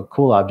next to a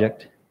cool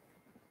object,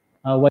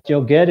 what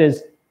you'll get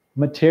is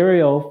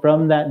material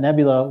from that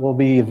nebula will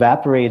be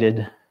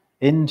evaporated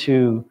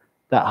into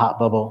that hot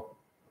bubble.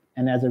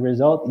 And as a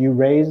result, you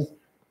raise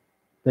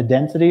the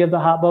density of the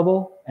hot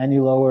bubble and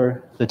you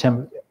lower the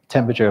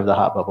temperature of the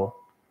hot bubble.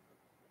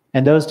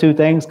 And those two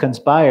things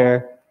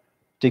conspire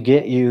to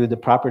get you the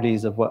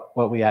properties of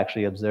what we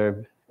actually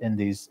observe in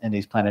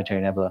these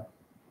planetary nebula.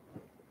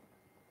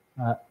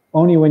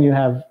 Only when you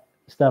have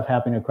stuff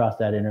happening across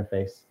that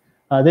interface.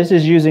 This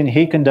is using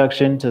heat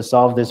conduction to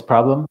solve this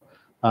problem.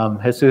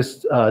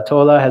 Jesus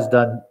Tola has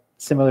done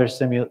similar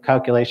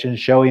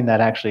calculations showing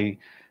that actually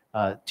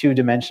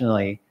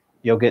two-dimensionally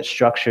you'll get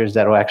structures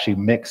that will actually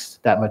mix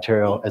that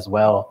material as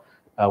well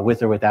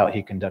with or without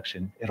heat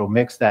conduction. It'll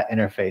mix that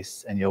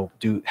interface and you'll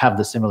have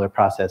the similar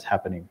process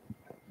happening.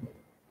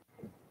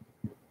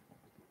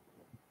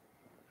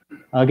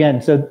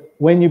 Again, so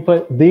when you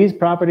put these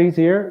properties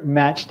here,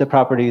 match the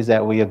properties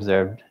that we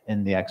observed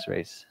in the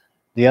X-rays.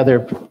 The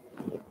other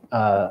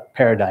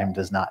paradigm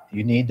does not.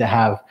 You need to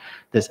have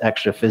this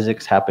extra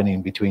physics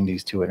happening between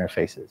these two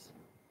interfaces.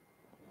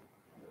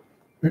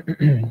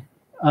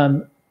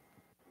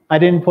 I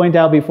didn't point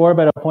out before,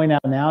 but I'll point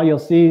out now. You'll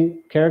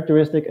see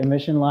characteristic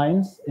emission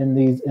lines in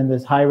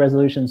this high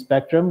resolution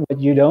spectrum. What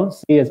you don't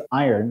see is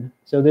iron.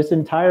 So this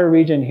entire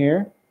region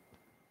here,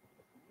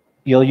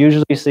 you'll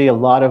usually see a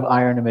lot of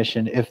iron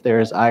emission if there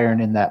is iron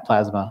in that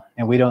plasma,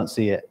 and we don't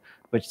see it,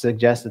 which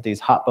suggests that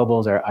these hot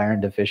bubbles are iron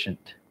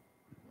deficient.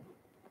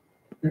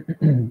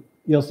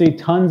 You'll see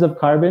tons of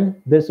carbon.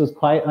 This was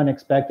quite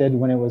unexpected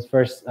when it was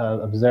first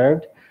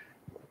observed.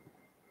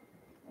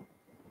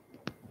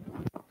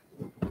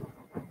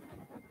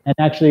 And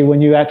actually,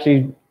 when you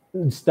actually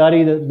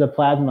study the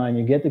plasma and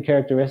you get the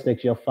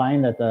characteristics, you'll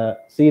find that the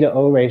C to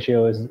O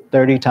ratio is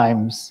 30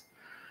 times,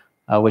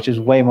 which is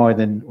way more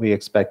than we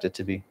expect it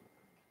to be.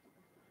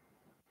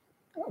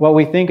 What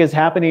we think is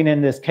happening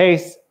in this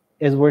case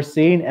is we're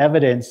seeing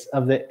evidence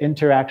of the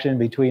interaction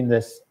between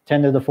this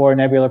 10 to the 4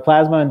 nebular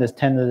plasma and this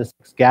 10 to the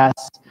 6 gas.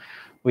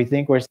 We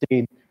think we're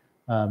seeing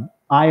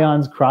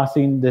ions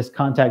crossing this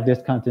contact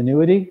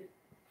discontinuity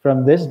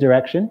from this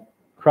direction,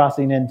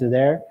 crossing into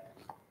there.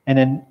 And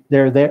then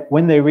they're there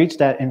when they reach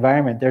that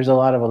environment, there's a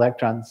lot of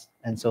electrons.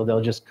 And so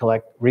they'll just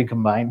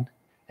recombine,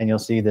 and you'll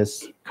see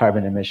this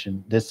carbon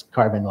emission, this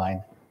carbon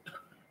line.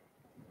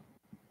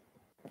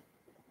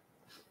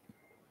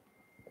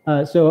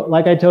 So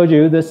like I told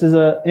you, this is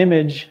an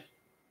image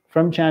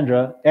from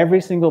Chandra. Every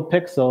single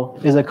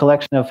pixel is a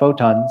collection of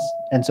photons.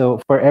 And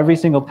so for every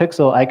single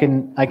pixel, I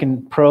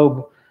can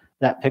probe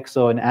that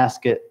pixel and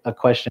ask it a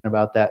question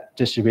about that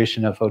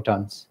distribution of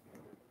photons.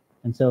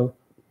 And so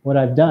what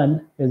I've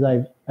done is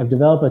I've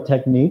developed a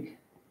technique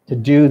to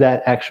do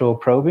that actual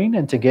probing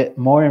and to get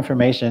more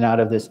information out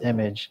of this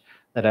image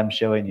that I'm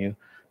showing you.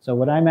 So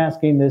what I'm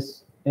asking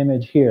this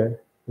image here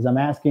is I'm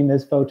asking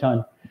this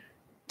photon,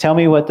 tell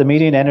me what the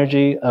median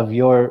energy of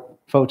your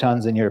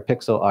photons in your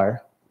pixel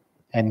are,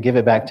 and give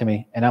it back to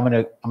me. And I'm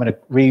gonna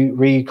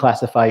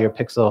reclassify your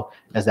pixel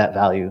as that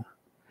value.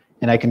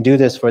 And I can do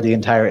this for the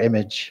entire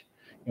image.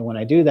 And when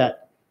I do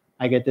that,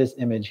 I get this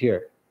image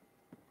here.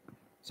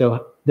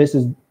 So this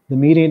is the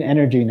median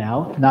energy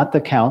now, not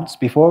the counts.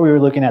 Before we were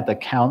looking at the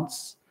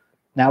counts.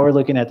 Now we're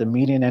looking at the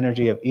median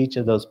energy of each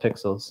of those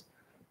pixels.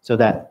 So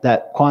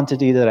that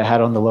quantity that I had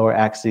on the lower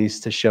axis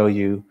to show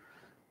you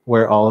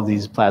where all of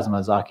these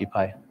plasmas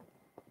occupy.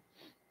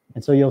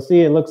 And so you'll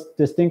see it looks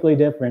distinctly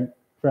different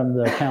from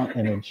the count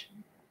image.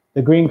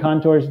 The green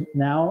contours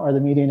now are the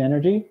median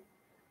energy,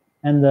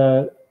 and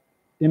the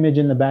image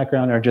in the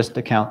background are just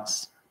the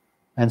counts.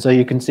 And so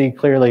you can see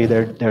clearly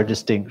they're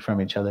distinct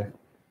from each other.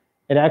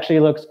 It actually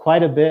looks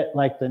quite a bit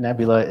like the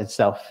nebula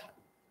itself.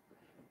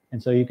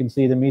 And so you can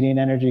see the median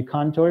energy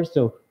contours.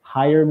 So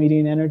higher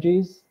median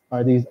energies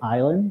are these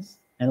islands,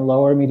 and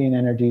lower median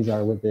energies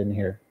are within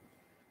here.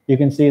 You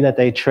can see that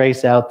they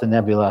trace out the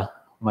nebula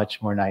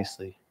much more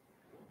nicely.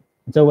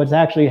 And so what's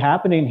actually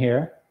happening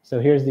here, so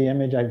here's the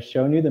image I've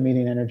shown you, the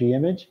median energy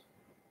image.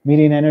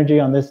 Median energy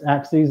on this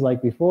axis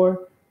like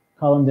before,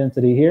 column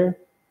density here,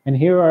 and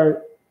here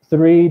are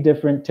 3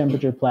 different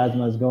temperature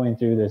plasmas going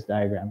through this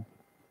diagram.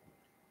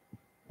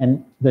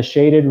 And the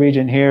shaded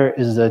region here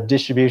is the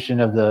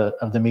distribution of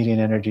the median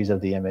energies of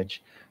the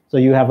image. So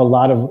you have a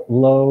lot of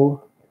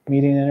low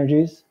median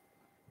energies,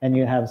 and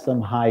you have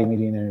some high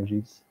median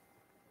energies.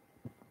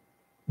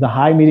 The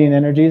high median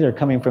energies are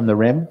coming from the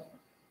rim.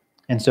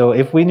 And so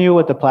if we knew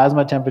what the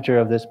plasma temperature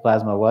of this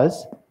plasma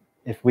was,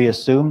 if we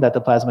assume that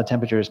the plasma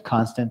temperature is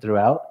constant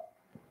throughout,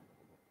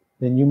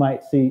 then you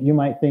might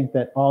think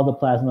that all the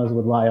plasmas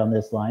would lie on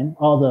this line.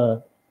 All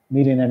the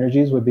median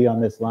energies would be on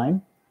this line.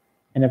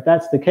 And if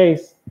that's the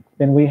case,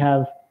 then we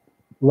have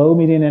low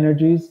median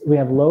energies, we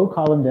have low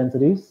column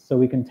densities, so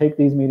we can take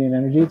these median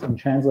energies and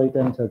translate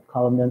them to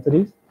column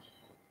densities.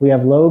 We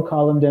have low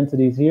column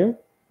densities here,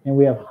 and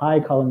we have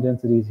high column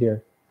densities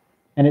here.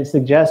 And it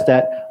suggests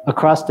that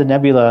across the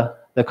nebula,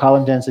 the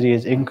column density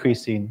is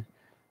increasing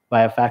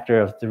by a factor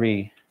of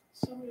 3.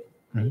 So,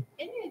 any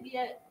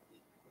idea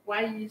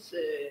why is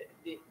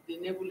the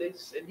nebula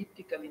is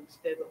elliptical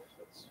instead of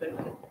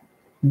spherical?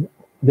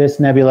 This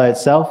nebula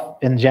itself,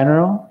 in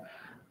general,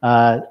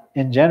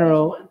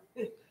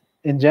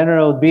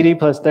 BD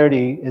plus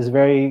 30 is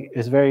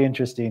very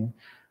interesting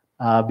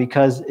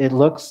because it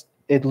looks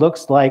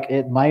like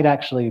it might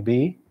actually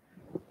be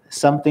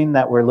something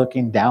that we're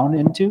looking down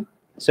into.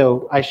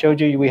 So I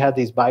showed you we have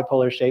these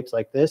bipolar shapes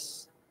like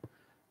this.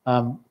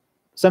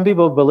 Some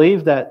people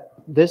believe that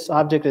this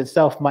object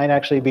itself might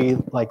actually be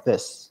like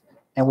this,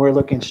 and we're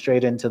looking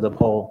straight into the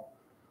pole.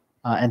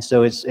 And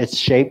so its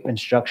shape and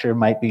structure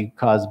might be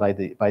caused by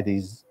the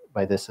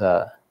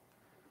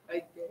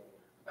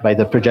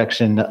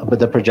projection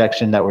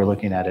that we're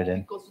looking at it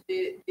in. Because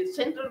the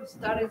central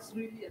star is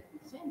really at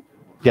the center.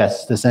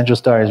 Yes, the central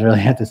star is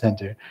really at the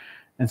center,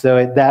 and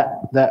so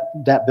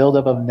that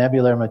buildup of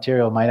nebular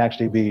material might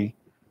actually be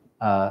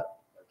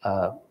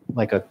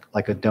like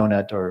a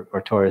donut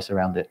or torus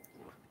around it.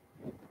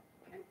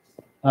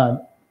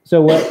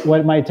 So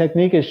what my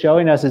technique is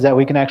showing us is that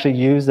we can actually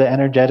use the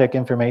energetic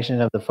information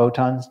of the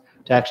photons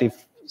to actually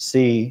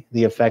see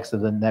the effects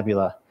of the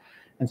nebula.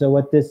 And so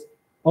what this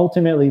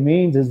ultimately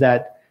means is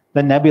that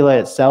the nebula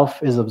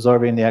itself is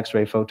absorbing the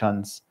X-ray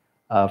photons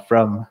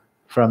from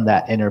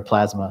that inner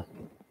plasma.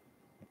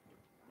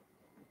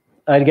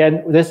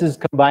 Again, this is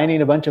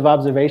combining a bunch of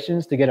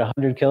observations to get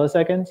 100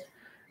 kiloseconds.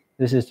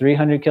 This is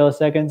 300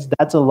 kiloseconds.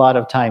 That's a lot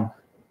of time.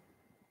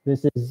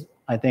 This is,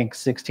 I think,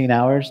 16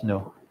 hours.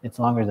 No, it's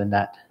longer than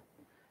that.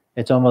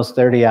 It's almost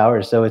 30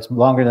 hours, so it's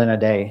longer than a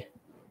day.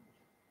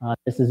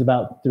 This is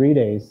about 3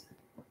 days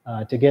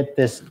to get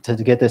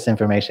this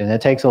information.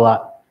 It takes a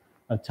lot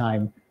of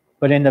time.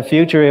 But in the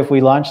future, if we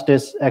launch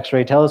this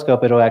X-ray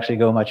telescope, it'll actually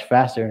go much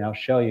faster, and I'll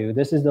show you.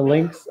 This is the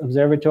Lynx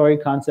Observatory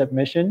Concept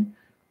Mission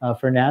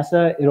for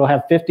NASA. It'll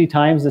have 50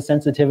 times the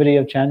sensitivity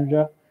of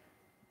Chandra.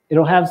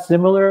 It'll have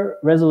similar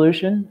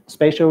resolution,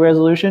 spatial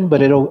resolution,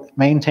 but it'll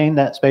maintain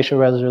that spatial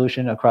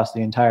resolution across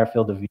the entire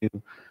field of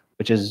view,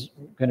 which is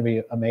going to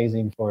be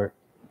amazing for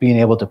being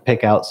able to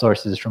pick out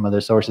sources from other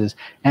sources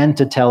and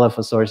to tell if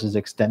a source is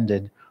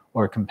extended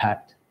or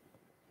compact.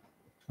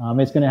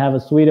 It's going to have a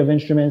suite of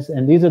instruments,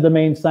 and these are the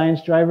main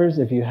science drivers.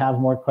 If you have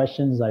more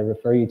questions, I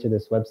refer you to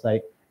this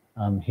website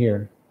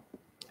here.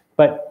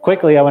 But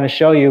quickly, I want to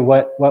show you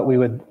what we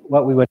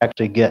would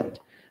actually get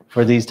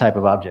for these type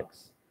of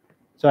objects.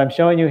 So I'm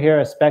showing you here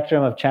a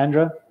spectrum of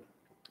Chandra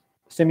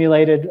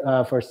simulated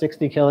for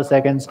 60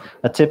 kiloseconds,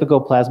 a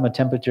typical plasma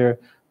temperature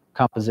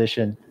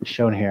composition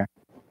shown here.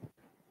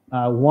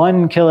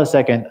 1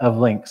 kilosecond of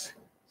Lynx.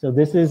 So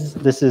this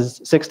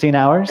is 16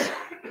 hours.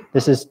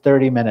 This is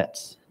 30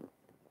 minutes.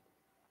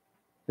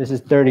 This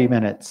is 30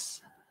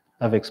 minutes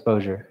of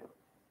exposure.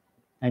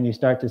 And you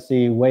start to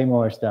see way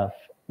more stuff.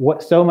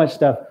 So much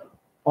stuff.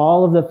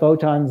 All of the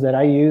photons that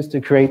I used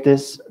to create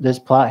this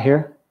plot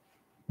here,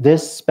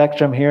 this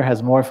spectrum here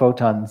has more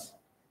photons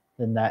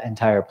than that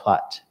entire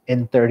plot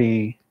in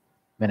 30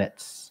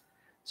 minutes.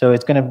 So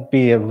it's going to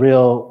be a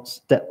real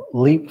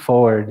leap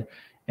forward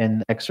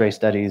in X-ray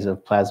studies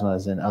of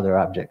plasmas and other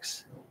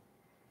objects.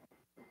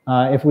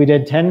 If we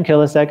did 10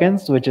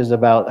 kiloseconds, which is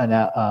about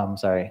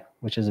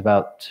which is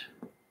about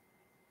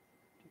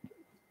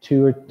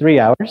 2 or 3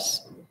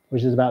 hours,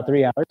 which is about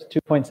 3 hours,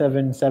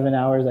 2.77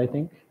 hours, I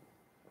think.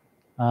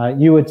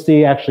 You would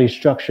see actually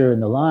structure in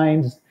the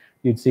lines.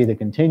 You'd see the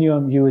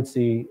continuum. You would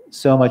see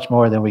so much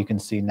more than we can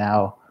see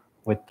now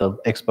with the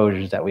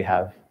exposures that we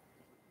have.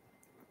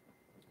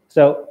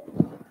 So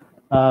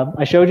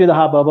I showed you the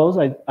hot bubbles.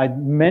 I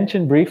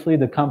mentioned briefly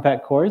the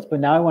compact cores,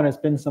 but now I want to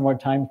spend some more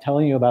time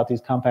telling you about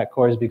these compact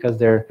cores because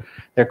they're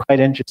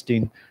quite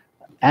interesting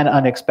and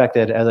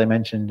unexpected, as I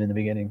mentioned in the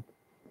beginning.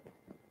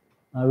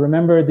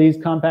 Remember,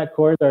 these compact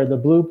cores are the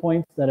blue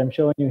points that I'm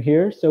showing you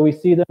here. So we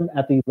see them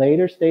at the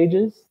later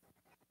stages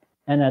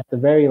and at the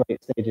very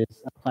late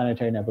stages of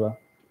planetary nebula.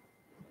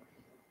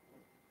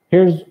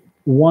 Here's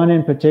one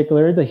in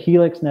particular, the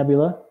Helix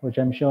Nebula, which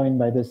I'm showing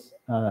by this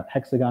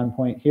hexagon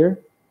point here.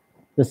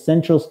 The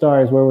central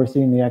star is where we're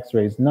seeing the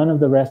X-rays. None of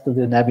the rest of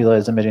the nebula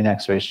is emitting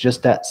X-rays,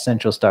 just that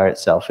central star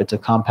itself. It's a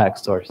compact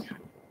source.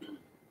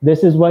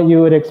 This is what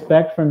you would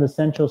expect from the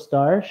central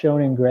star,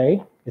 shown in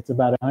gray. It's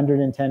about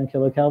 110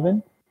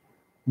 kilokelvin.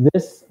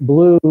 This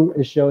blue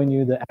is showing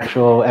you the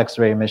actual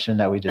X-ray emission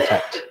that we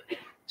detect.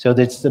 So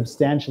it's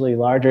substantially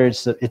larger,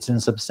 it's in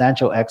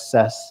substantial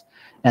excess,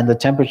 and the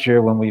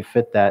temperature when we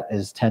fit that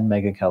is 10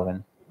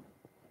 megakelvin.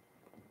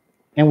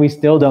 And we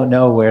still don't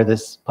know where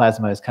this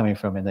plasma is coming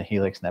from in the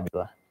Helix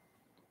Nebula.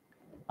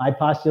 I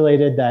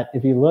postulated that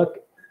if you look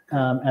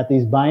at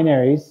these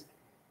binaries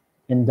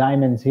in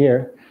diamonds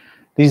here,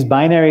 these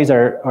binaries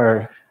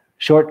are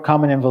short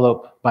common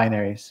envelope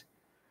binaries,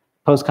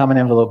 post-common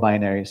envelope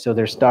binaries. So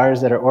they're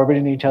stars that are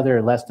orbiting each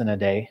other less than a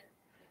day.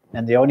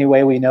 And the only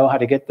way we know how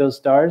to get those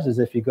stars is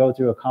if you go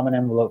through a common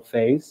envelope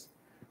phase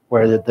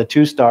where the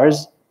two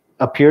stars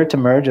appear to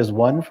merge as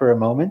one for a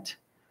moment.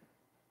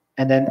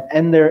 And then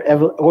in their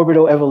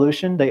orbital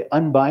evolution, they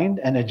unbind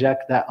and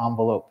eject that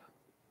envelope,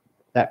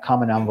 that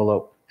common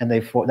envelope. And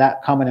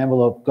that common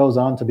envelope goes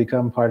on to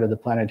become part of the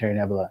planetary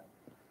nebula.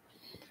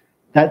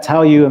 That's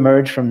how you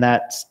emerge from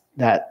that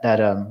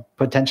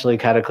potentially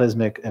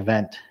cataclysmic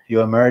event.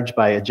 You emerge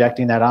by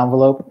ejecting that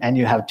envelope, and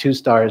you have two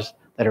stars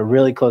that are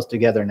really close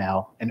together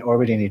now and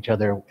orbiting each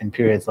other in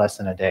periods less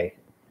than a day.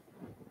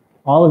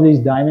 All of these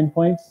diamond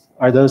points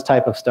are those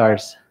type of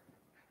stars,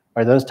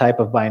 are those type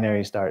of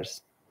binary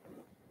stars.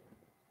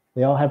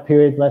 They all have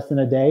periods less than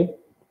a day.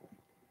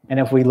 And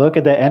if we look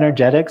at the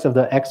energetics of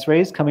the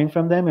X-rays coming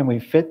from them and we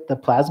fit the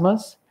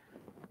plasmas,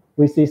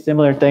 we see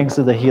similar things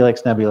to the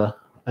Helix Nebula,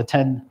 a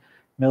 10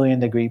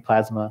 million degree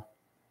plasma.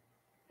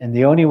 And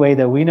the only way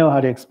that we know how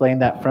to explain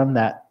that from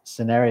that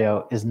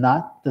scenario is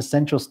not the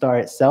central star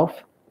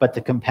itself, but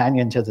the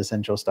companion to the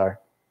central star.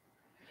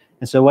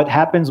 And so what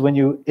happens when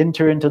you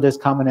enter into this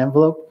common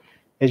envelope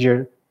is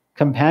your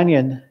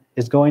companion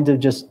is going to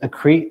just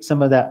accrete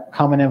some of that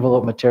common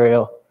envelope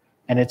material,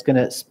 and it's going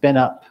to spin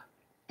up.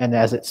 And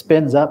as it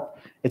spins up,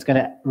 it's going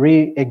to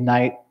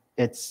reignite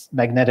its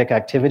magnetic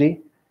activity.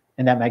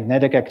 And that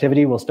magnetic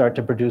activity will start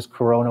to produce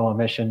coronal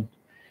emission.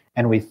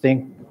 And we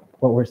think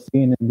what we're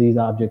seeing in these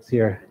objects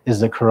here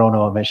is the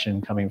coronal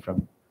emission coming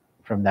from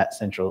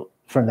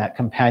that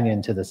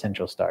companion to the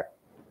central star.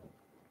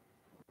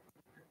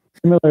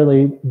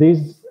 Similarly,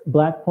 these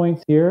black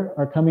points here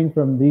are coming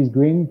from these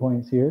green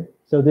points here.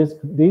 So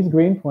these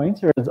green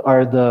points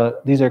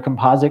these are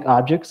composite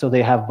objects, so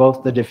they have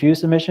both the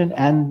diffuse emission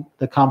and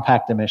the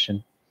compact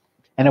emission.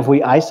 And if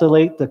we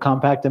isolate the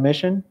compact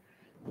emission,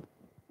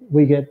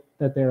 we get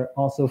that they're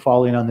also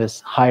falling on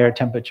this higher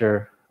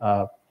temperature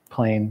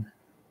plane,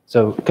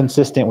 so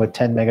consistent with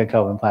 10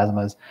 megakelvin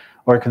plasmas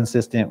or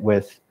consistent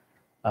with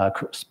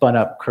spun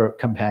up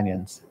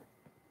companions.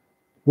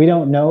 We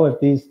don't know if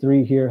these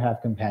three here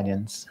have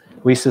companions.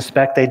 We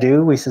suspect they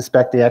do. We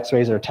suspect the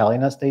X-rays are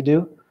telling us they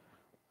do,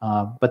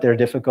 but they're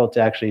difficult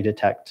to actually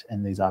detect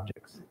in these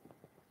objects.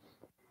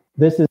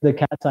 This is the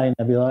Cat's Eye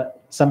Nebula.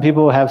 Some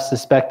people have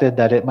suspected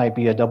that it might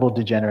be a double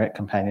degenerate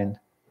companion,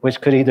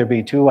 which could either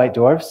be two white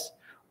dwarfs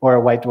or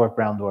a white dwarf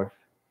brown dwarf,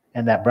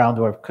 and that brown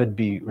dwarf could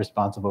be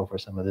responsible for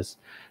some of this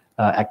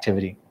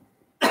activity.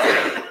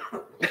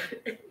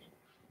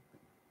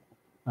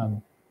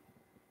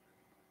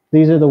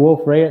 These are the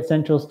Wolf-Rayet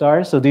central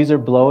stars. So these are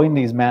blowing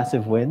these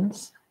massive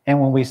winds. And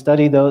when we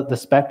study the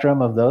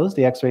spectrum of those,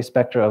 the X-ray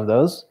spectra of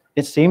those,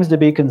 it seems to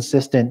be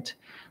consistent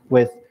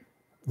with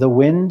the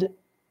wind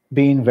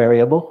being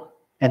variable.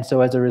 And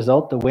so as a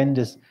result, the wind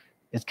is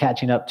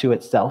catching up to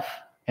itself.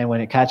 And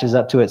when it catches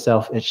up to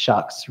itself, it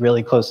shocks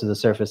really close to the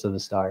surface of the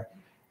star.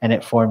 And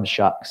it forms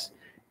shocks.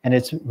 And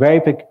it's very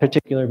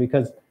particular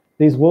because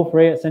these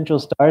Wolf-Rayet central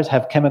stars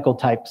have chemical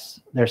types.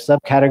 They're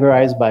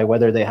subcategorized by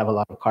whether they have a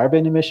lot of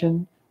carbon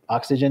emission,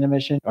 oxygen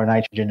emission, or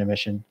nitrogen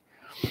emission.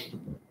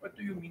 What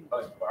do you mean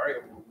by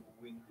variable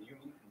wind? Do you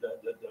mean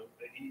that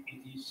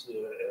it is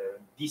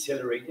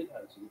decelerated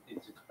as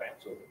it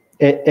expands?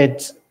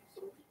 It's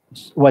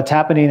what's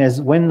happening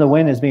is when the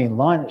wind is being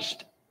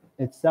launched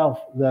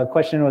itself. The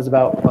question was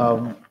about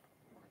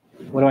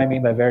what do I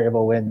mean by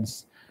variable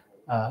winds?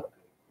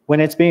 When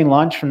it's being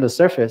launched from the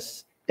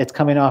surface, it's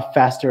coming off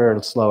faster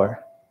or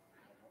slower,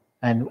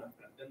 and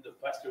then the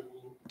faster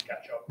will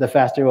catch up. The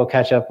faster will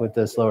catch up with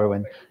the slower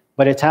wind.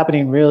 But it's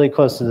happening really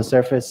close to the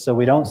surface, so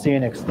we don't see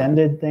an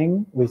extended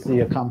thing. We see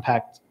a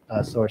compact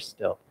source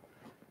still.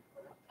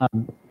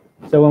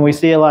 So when we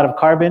see a lot of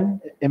carbon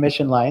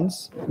emission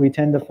lines, we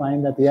tend to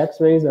find that the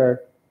X-rays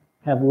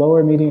have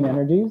lower median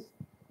energies.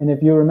 And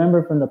if you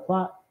remember from the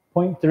plot,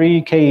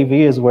 0.3 keV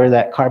is where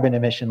that carbon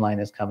emission line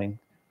is coming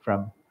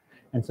from.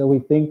 And so we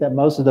think that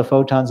most of the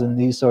photons in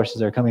these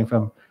sources are coming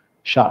from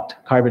shocked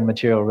carbon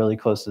material really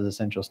close to the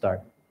central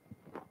star.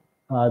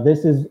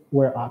 This is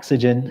where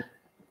oxygen's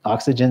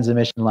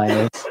emission line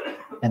is.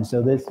 And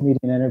so this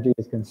median energy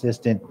is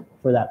consistent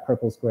for that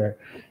purple square.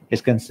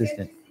 It's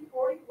consistent.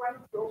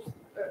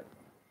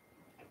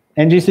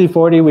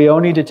 NGC40 we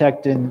only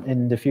detect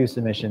in diffuse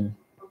emission.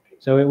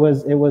 So it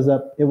was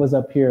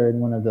up here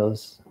in one of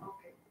those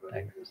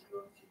diagrams.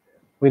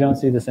 We don't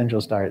see the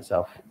central star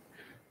itself.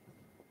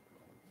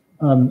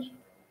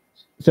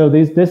 So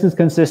this is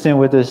consistent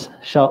with this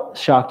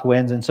shocked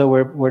winds, and so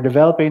we're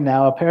developing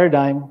now a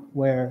paradigm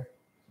where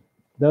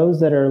those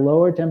that are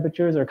lower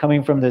temperatures are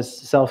coming from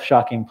this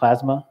self-shocking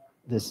plasma,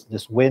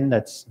 this wind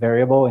that's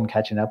variable and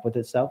catching up with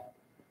itself,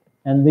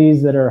 and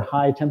these that are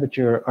high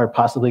temperature are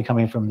possibly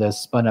coming from the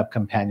spun-up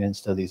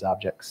companions to these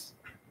objects.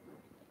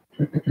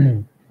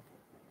 Here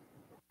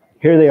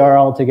they are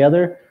all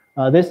together.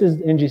 This is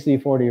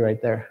NGC40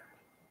 right there.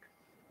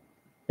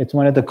 It's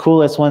one of the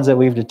coolest ones that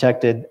we've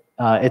detected.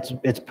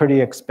 It's pretty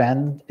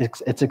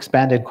it's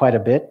expanded quite a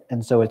bit,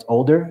 and so it's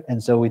older,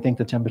 and so we think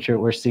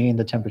we're seeing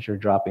the temperature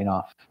dropping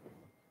off.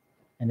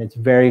 And it's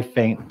very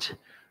faint.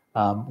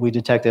 We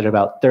detected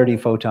about 30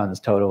 photons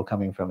total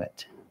coming from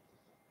it.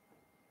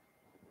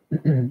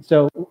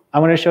 So I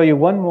want to show you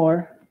one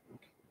more,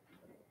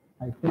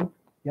 I think,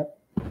 yep,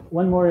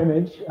 one more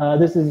image.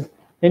 This is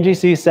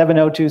NGC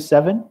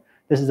 7027.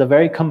 This is a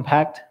very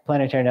compact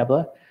planetary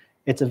nebula.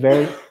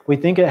 We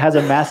think it has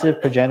a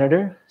massive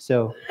progenitor.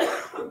 So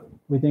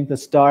we think the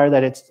star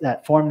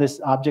that formed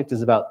this object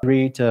is about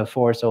 3 to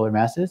 4 solar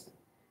masses.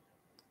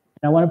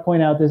 And I want to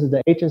point out this is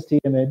the HST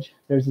image.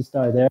 There's the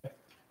star there.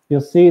 You'll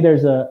see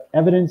there's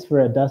evidence for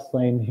a dust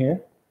lane here,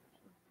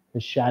 the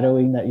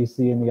shadowing that you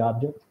see in the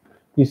object.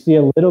 You see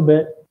a little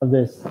bit of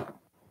this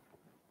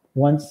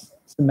once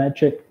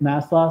symmetric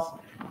mass loss,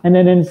 and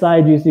then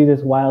inside you see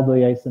this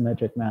wildly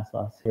asymmetric mass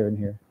loss here and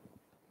here.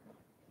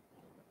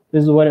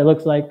 This is what it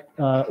looks like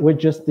with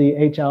just the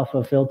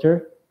H-alpha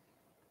filter.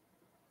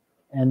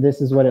 And this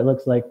is what it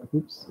looks like,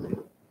 oops,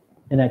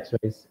 in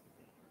X-rays.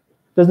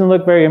 Doesn't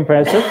look very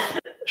impressive,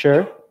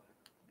 sure.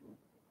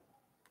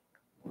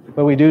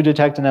 But we do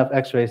detect enough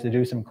X-rays to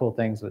do some cool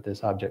things with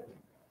this object.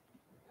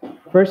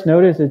 First,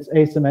 notice it's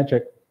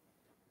asymmetric,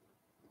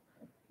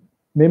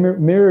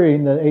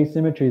 mirroring the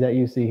asymmetry that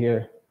you see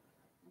here.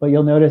 But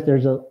you'll notice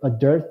there's a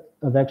dearth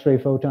of X-ray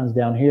photons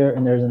down here,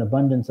 and there's an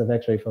abundance of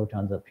X-ray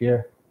photons up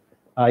here.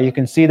 You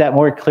can see that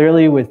more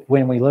clearly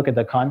when we look at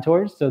the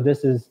contours. So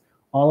this is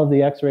all of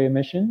the X-ray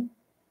emission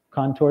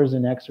contours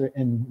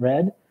in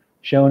red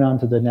shown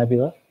onto the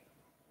nebula.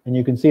 And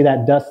you can see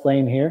that dust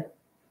lane here.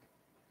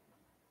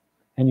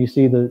 And you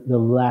see the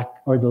lack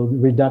or the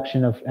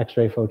reduction of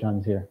X-ray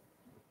photons here.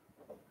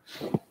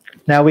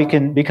 Now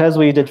because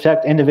we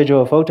detect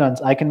individual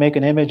photons, I can make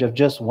an image of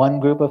just one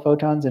group of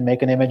photons and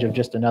make an image of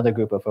just another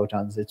group of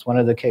photons. It's one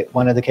of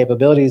the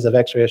capabilities of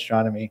X-ray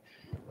astronomy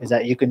is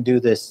that you can do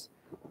this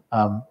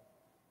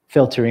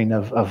filtering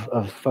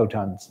of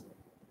photons.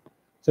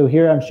 So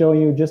here I'm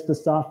showing you just the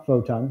soft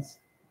photons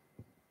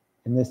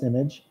in this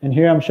image. And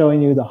here I'm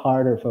showing you the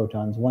harder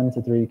photons, 1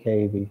 to 3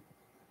 keV.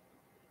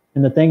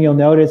 And the thing you'll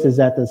notice is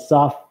that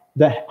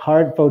the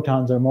hard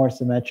photons are more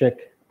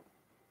symmetric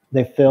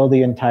they fill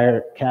the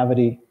entire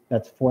cavity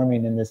that's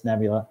forming in this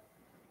nebula.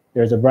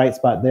 There's a bright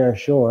spot there,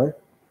 sure.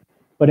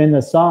 But in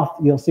the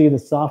soft, you'll see the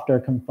soft are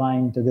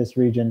confined to this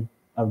region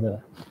of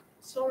the...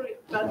 Sorry,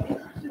 but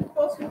is it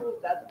possible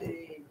that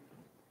the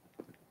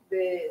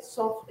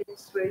soft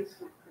X-rays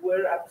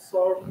were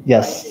absorbed?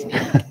 Yes,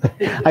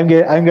 by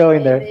the, I'm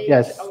going there.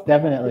 Yes,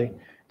 definitely.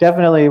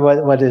 Definitely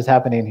what is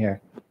happening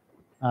here.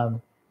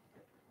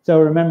 So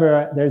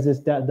remember, there's this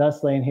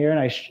dust lane here, and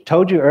I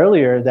told you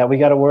earlier that we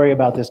got to worry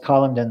about this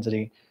column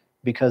density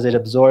because it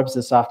absorbs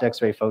the soft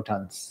X-ray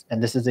photons.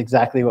 And this is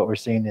exactly what we're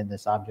seeing in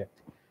this object.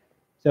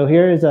 So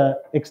here is an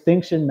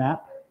extinction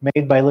map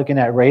made by looking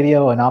at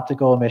radio and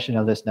optical emission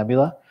of this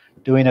nebula,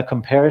 doing a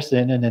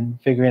comparison and then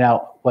figuring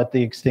out what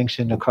the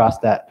extinction across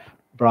that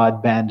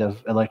broad band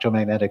of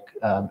electromagnetic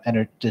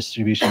energy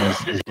distribution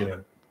is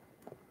doing.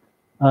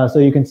 So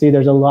you can see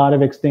there's a lot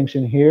of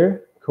extinction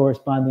here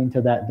corresponding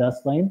to that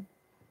dust lane.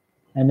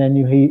 And then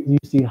you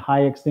see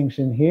high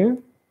extinction here.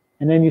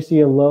 And then you see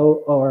a low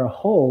or a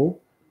hole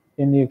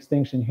in the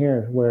extinction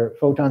here where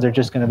photons are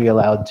just going to be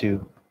allowed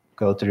to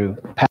go through,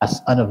 pass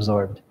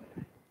unabsorbed.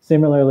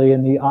 Similarly,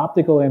 in the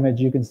optical image,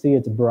 you can see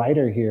it's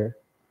brighter here.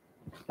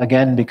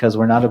 Again, because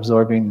we're not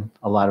absorbing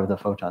a lot of the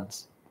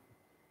photons.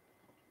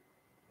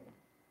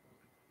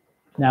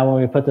 Now,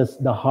 when we put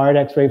the hard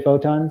X-ray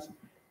photons,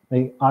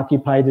 they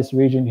occupy this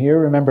region here.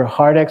 Remember,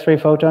 hard X-ray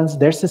photons,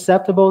 they're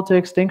susceptible to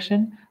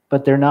extinction,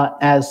 but they're not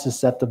as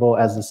susceptible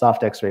as the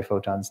soft X-ray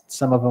photons.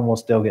 Some of them will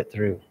still get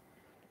through.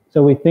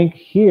 So we think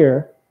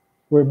here,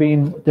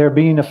 they're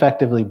being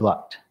effectively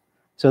blocked.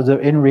 So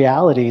in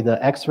reality,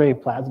 the X-ray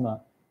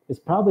plasma is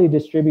probably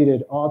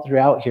distributed all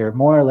throughout here,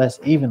 more or less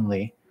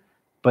evenly,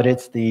 but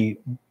it's the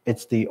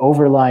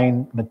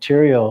overlying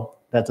material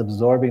that's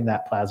absorbing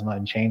that plasma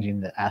and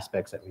changing the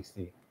aspects that we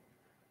see.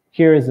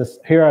 Here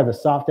are the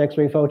soft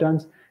X-ray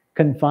photons,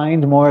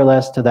 confined more or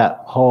less to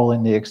that hole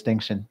in the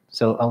extinction,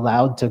 so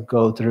allowed to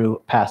go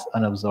through past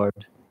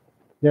unabsorbed.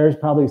 There's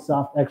probably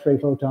soft X-ray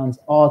photons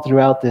all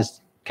throughout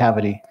this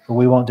cavity, but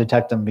we won't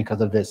detect them because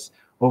of this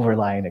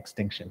overlying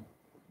extinction.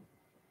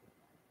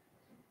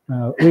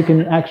 We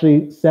can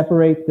actually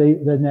separate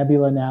the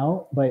nebula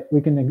now, but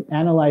we can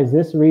analyze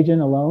this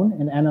region alone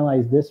and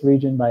analyze this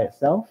region by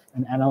itself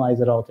and analyze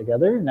it all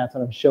together. And that's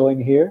what I'm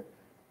showing here.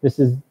 This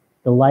is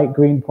the light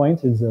green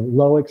points is the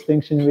low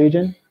extinction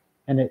region,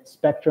 and its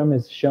spectrum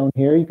is shown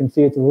here. You can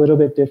see it's a little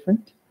bit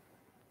different.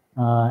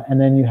 And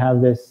then you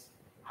have this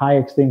high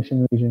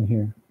extinction region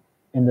here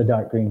in the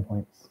dark green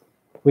points.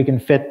 We can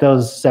fit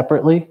those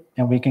separately,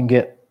 and we can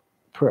get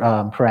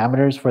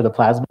parameters for the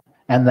plasma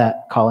and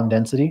that column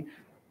density.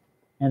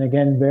 And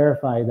again,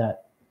 verify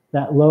that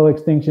that low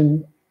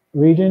extinction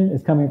region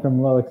is coming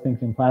from low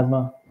extinction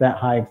plasma. That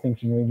high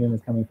extinction region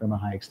is coming from a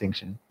high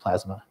extinction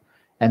plasma.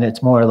 And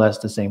it's more or less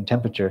the same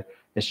temperature.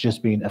 It's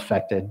just being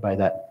affected by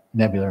that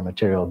nebular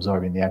material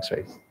absorbing the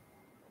X-rays.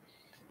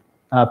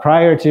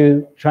 Prior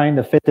to trying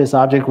to fit this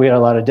object, we had a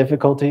lot of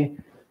difficulty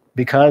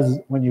because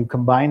when you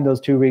combine those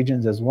two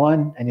regions as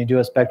one and you do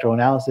a spectral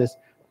analysis,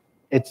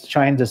 it's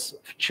trying to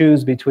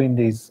choose between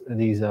these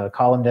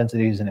column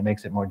densities, and it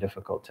makes it more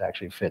difficult to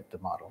actually fit the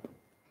model.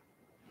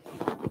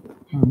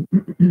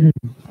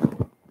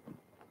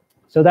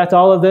 So that's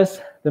all of this.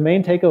 The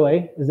main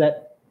takeaway is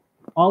that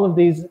all of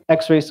these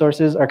X-ray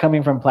sources are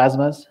coming from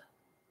plasmas,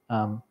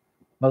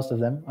 most of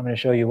them. I'm going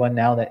to show you one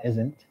now that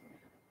isn't.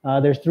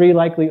 There's three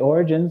likely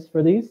origins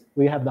for these.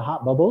 We have the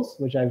hot bubbles,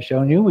 which I've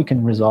shown you. We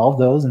can resolve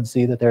those and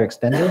see that they're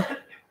extended.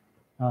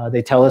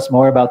 They tell us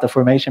more about the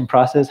formation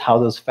process, how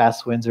those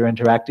fast winds are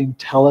interacting,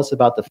 tell us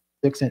about the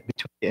physics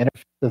between the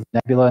interface of the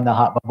nebula and the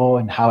hot bubble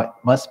and how it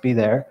must be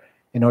there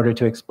in order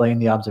to explain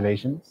the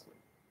observations.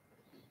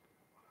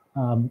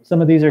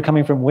 Some of these are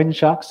coming from wind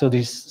shocks, so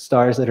these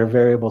stars that are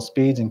variable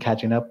speeds and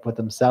catching up with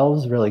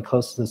themselves really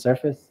close to the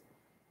surface.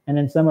 And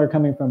then some are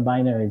coming from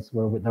binaries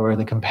where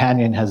the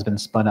companion has been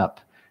spun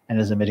up and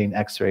is emitting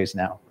X-rays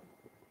now.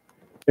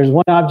 There's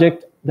one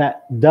object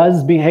that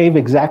does behave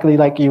exactly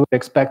like you would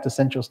expect a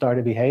central star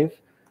to behave,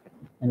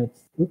 and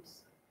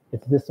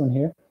it's this one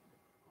here.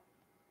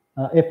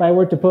 If I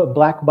were to put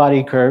black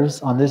body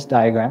curves on this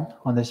diagram,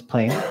 on this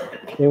plane,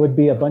 there would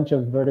be a bunch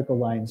of vertical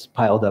lines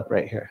piled up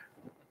right here.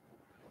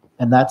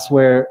 And that's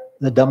where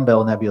the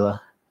dumbbell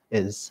nebula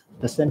is.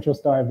 The central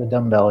star of the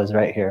dumbbell is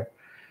right here.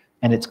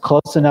 And it's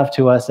close enough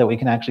to us that we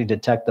can actually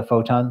detect the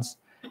photons.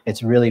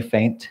 It's really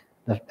faint.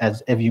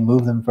 As if you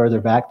move them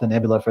further back, the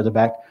nebula further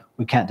back,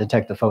 we can't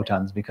detect the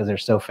photons because they're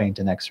so faint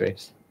in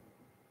X-rays.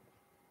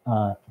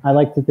 I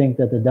like to think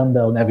that the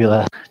dumbbell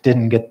nebula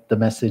didn't get the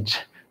message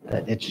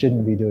that it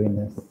shouldn't be doing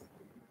this.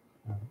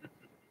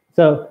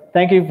 So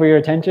thank you for your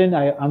attention.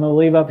 I'm going to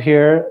leave up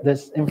here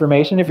this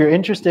information. If you're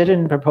interested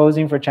in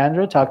proposing for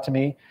Chandra, talk to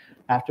me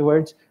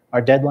afterwards.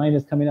 Our deadline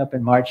is coming up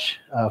in March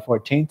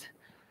 14th,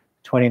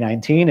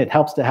 2019. It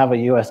helps to have a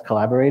US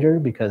collaborator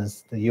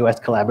because the US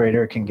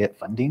collaborator can get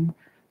funding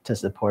to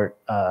support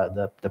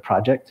the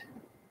project.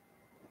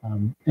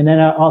 And then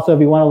also, if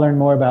you want to learn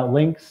more about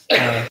links,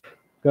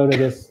 go to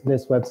this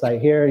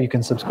website here. You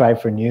can subscribe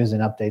for news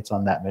and updates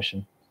on that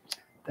mission.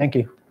 Thank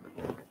you.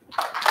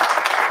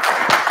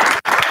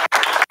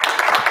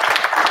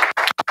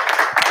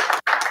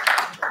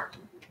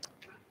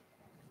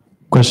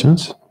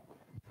 questions?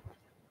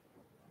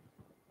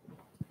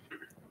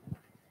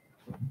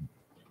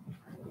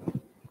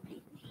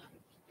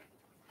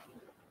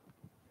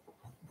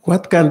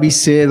 What can be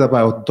said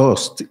about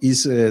dust?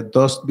 Is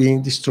dust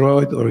being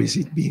destroyed or is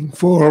it being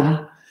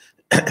formed?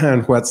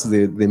 And what's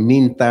the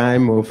mean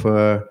time of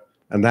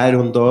an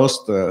iron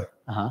dust?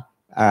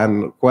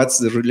 And what's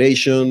the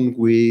relation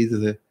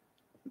with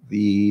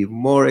the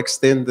more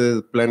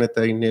extended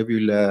planetary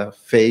nebula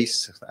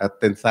phase at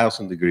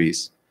 10,000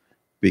 degrees?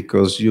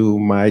 Because you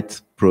might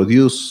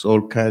produce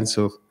all kinds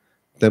of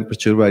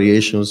temperature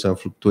variations and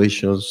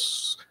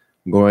fluctuations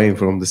going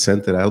from the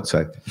center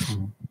outside.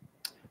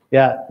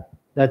 Yeah,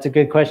 that's a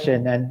good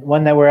question, and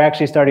one that we're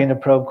actually starting to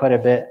probe quite a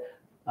bit.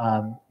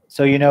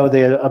 So you know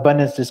the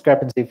abundance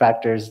discrepancy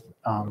factors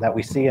that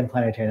we see in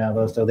planetary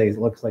nebulae. So they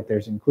looks like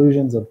there's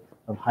inclusions of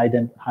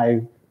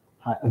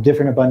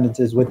different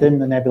abundances within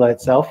the nebula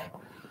itself.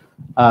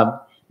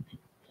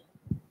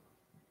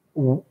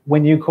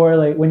 When you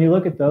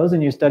look at those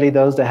and you study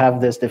those that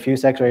have this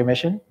diffuse X-ray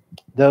emission,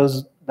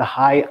 the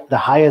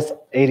highest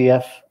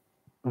ADF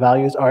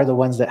values are the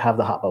ones that have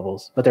the hot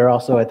bubbles, but they're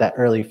also at that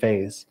early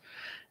phase.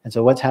 And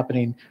so what's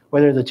happening,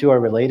 whether the two are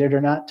related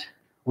or not,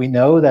 we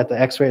know that the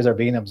X-rays are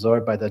being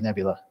absorbed by the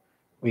nebula.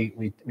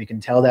 We can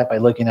tell that by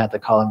looking at the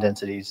column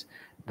densities,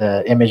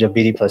 the image of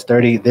BD plus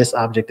 30, this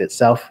object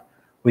itself,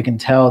 we can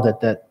tell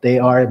that they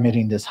are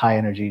emitting this high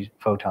energy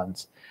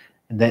photons.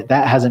 And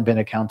that hasn't been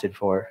accounted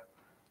for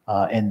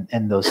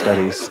in those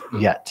studies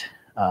yet.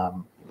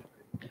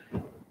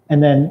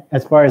 And then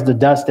as far as the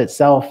dust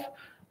itself,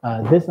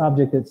 this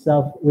object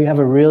itself, we have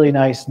a really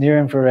nice near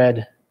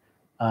infrared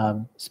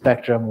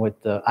spectrum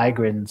with the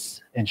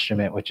IGRINS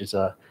instrument, which is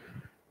a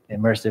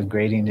immersive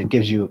grating. It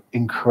gives you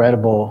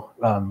incredible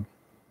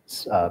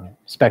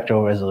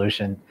spectral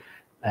resolution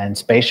and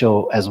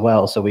spatial as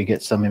well, so we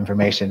get some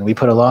information. We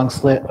put a long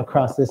slit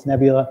across this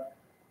nebula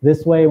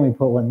this way, and we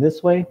put one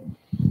this way,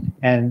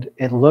 and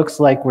it looks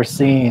like we're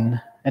seeing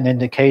an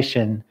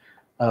indication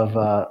of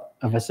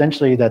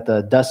essentially that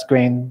the dust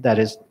grain that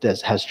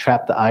has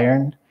trapped the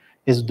iron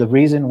is the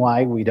reason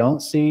why we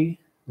don't see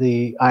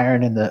the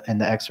iron in the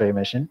X-ray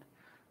emission,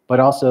 but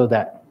also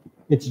that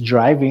it's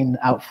driving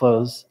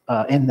outflows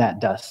in that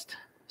dust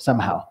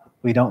somehow.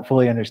 We don't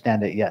fully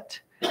understand it yet,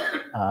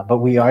 but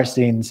we are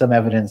seeing some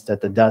evidence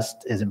that the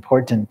dust is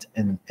important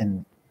in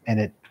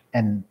it,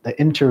 and the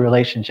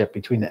interrelationship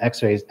between the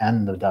X-rays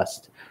and the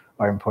dust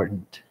are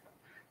important.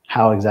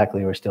 How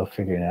exactly, we're still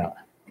figuring out.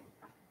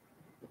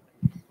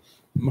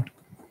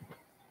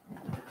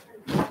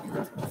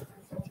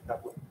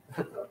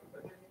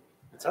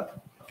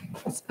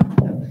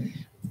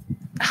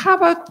 How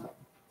about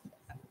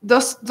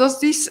does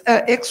this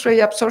X-ray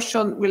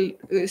absorption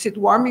is it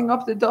warming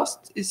up the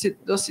dust?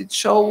 Does it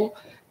show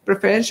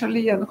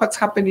preferentially, and what's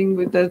happening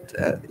with that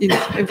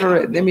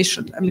infrared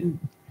emission? I mean,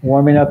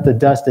 warming up the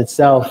dust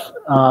itself,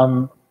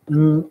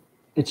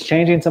 it's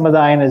changing some of the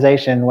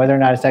ionization. Whether or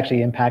not it's actually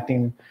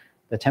impacting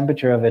the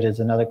temperature of it is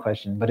another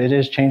question, but it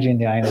is changing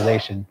the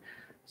ionization.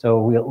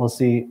 So we'll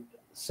see.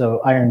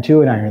 So iron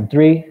 2 and iron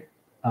 3,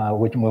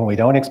 when we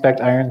don't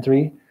expect iron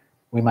 3,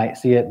 we might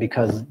see it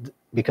because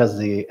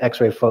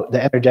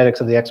the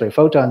energetics of the X-ray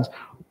photons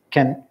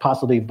can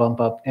possibly bump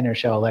up inner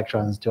shell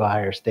electrons to a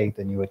higher state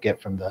than you would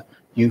get from the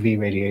UV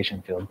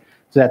radiation field.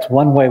 So that's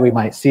one way we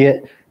might see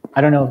it.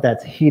 I don't know if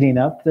that's heating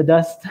up the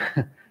dust,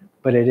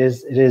 but it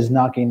is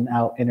knocking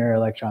out inner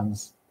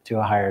electrons to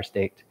a higher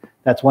state.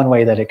 That's one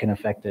way that it can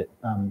affect it.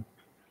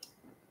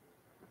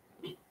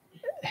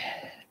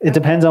 It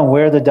depends on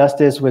where the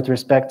dust is with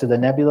respect to the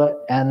nebula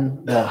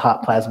and the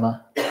hot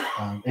plasma.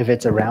 If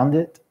it's around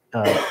it,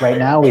 right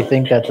now we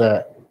think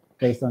that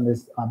based on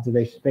this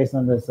observation, based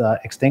on this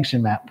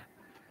extinction map,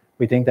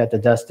 we think that the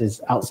dust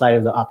is outside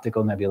of the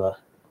optical nebula,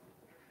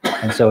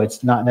 and so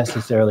it's not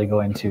necessarily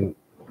going to.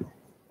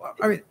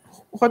 I mean,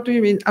 what do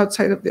you mean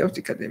outside of the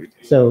optical nebula?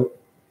 So,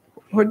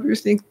 what do you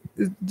think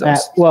is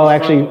dust? Well,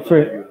 actually,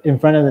 for in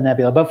front of the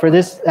nebula, but for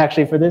this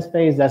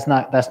phase, that's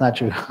not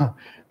true,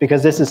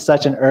 because this is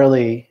such an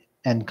early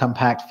and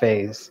compact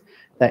phase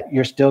that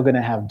you're still going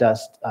to have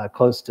dust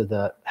close to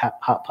the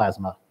hot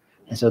plasma,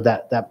 and so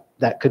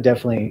that could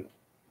definitely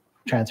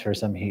transfer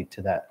some heat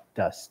to that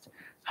dust.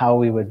 How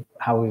we would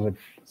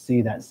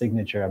see that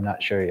signature, I'm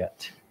not sure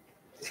yet.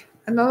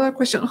 Another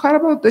question: what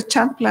about the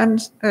CHAN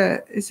plans?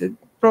 Is it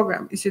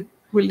program?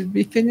 Will it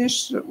be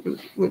finished? So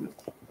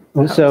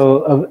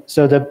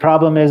the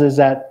problem is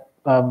that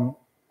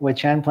with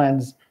CHAN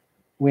plans,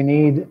 we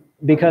need,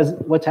 because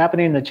what's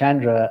happening in the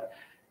Chandra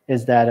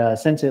is that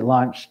since it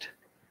launched,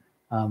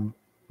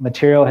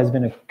 material has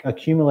been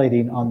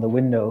accumulating on the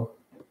window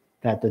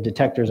that the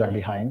detectors are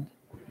behind,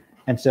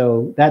 and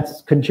so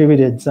that's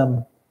contributed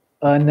some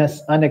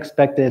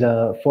unexpected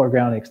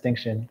foreground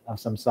extinction of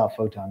some soft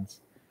photons.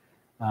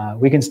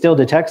 We can still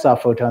detect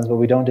soft photons, but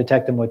we don't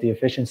detect them with the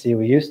efficiency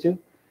we used to.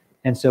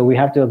 And so we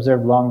have to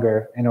observe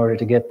longer in order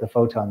to get the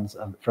photons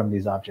from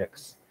these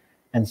objects.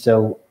 And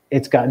so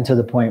it's gotten to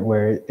the point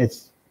where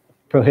it's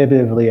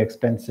prohibitively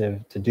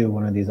expensive to do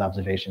one of these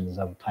observations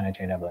of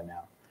planetary nebula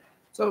now.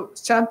 So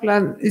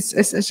Champlan is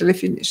essentially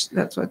finished.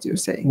 That's what you're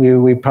saying.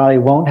 We probably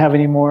won't have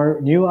any more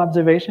new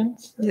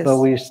observations, Yes. but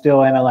we're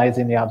still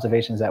analyzing the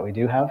observations that we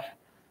do have.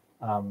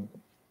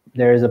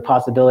 There is a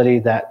possibility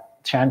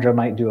that Chandra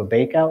might do a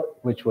bake out,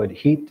 which would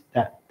heat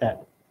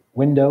that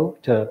window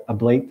to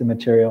ablate the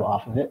material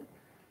off of it.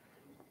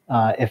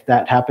 If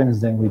that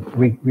happens, then we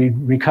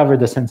recover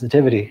the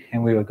sensitivity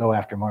and we would go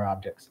after more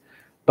objects.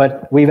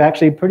 But we've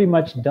actually pretty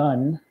much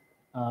done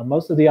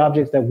most of the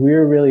objects that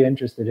we're really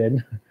interested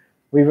in.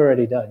 We've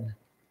already done.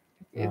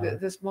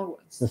 The small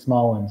ones. The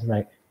small ones,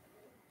 right.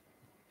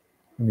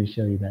 Let me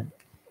show you that.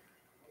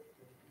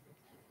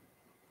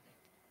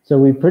 So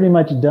we've pretty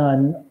much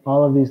done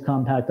all of these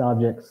compact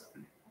objects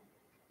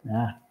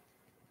that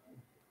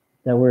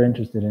we're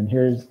interested in.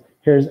 Here's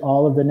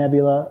all of the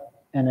nebula,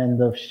 and then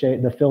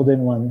the filled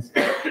in ones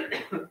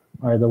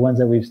are the ones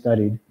that we've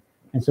studied.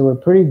 And so we're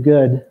pretty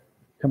good,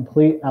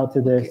 complete out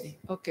to this,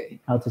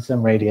 out to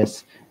some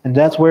radius. And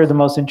that's where the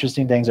most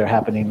interesting things are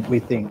happening, we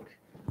think.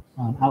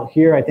 Out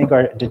here, I think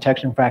our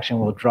detection fraction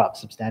will drop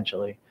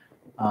substantially.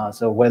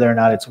 So whether or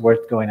not it's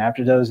worth going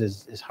after those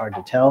is hard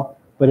to tell,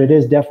 but it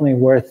is definitely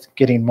worth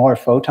getting more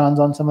photons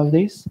on some of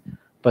these,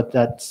 but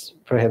that's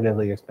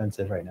prohibitively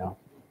expensive right now.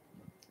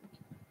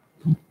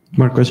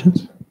 More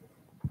questions?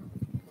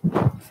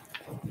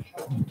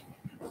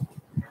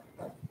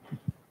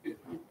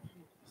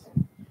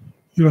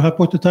 You're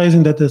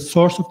hypothesizing that the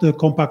source of the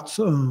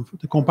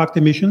compact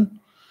emission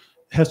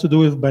has to do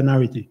with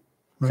binarity.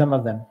 Right? Some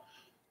of them.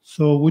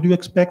 So would you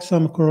expect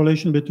some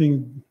correlation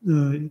between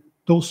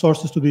those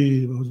sources to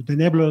be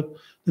the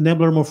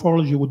nebular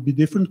morphology would be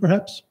different,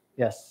 perhaps?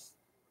 Yes,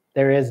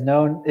 there is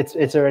known.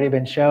 It's already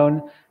been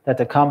shown that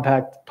the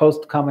compact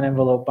post-common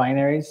envelope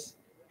binaries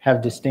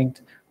have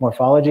distinct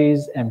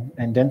morphologies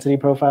and density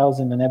profiles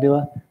in the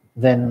nebula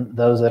than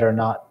those that are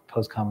not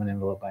post-common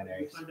envelope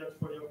binaries. And that's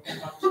for your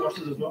compact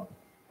sources as well?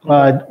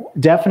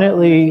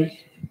 Definitely,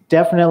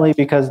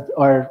 because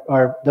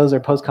those are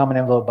post-common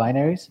envelope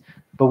binaries,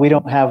 but we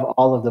don't have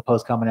all of the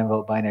post-common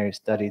envelope binaries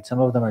studied. Some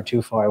of them are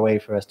too far away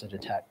for us to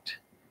detect.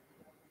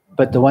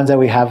 But the ones that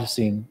we have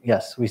seen,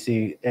 yes, we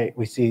see that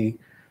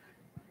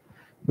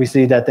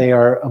they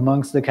are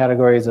amongst the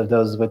categories of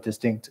those with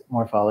distinct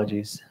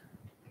morphologies.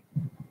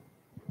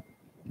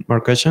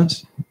 More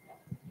questions?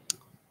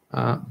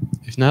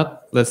 If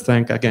not, let's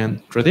thank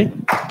again Rudy.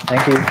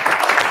 Thank you.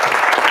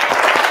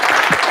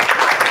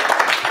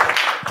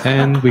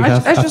 And we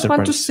have I just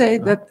want to afterparties. say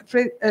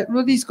that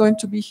Rudy is going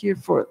to be here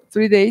for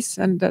 3 days,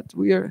 and that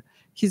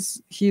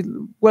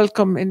he'll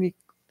welcome any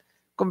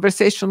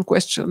conversation,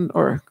 question,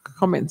 or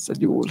comments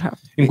that you will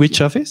have. In which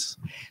office?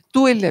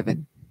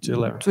 211.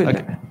 211.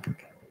 211. Okay.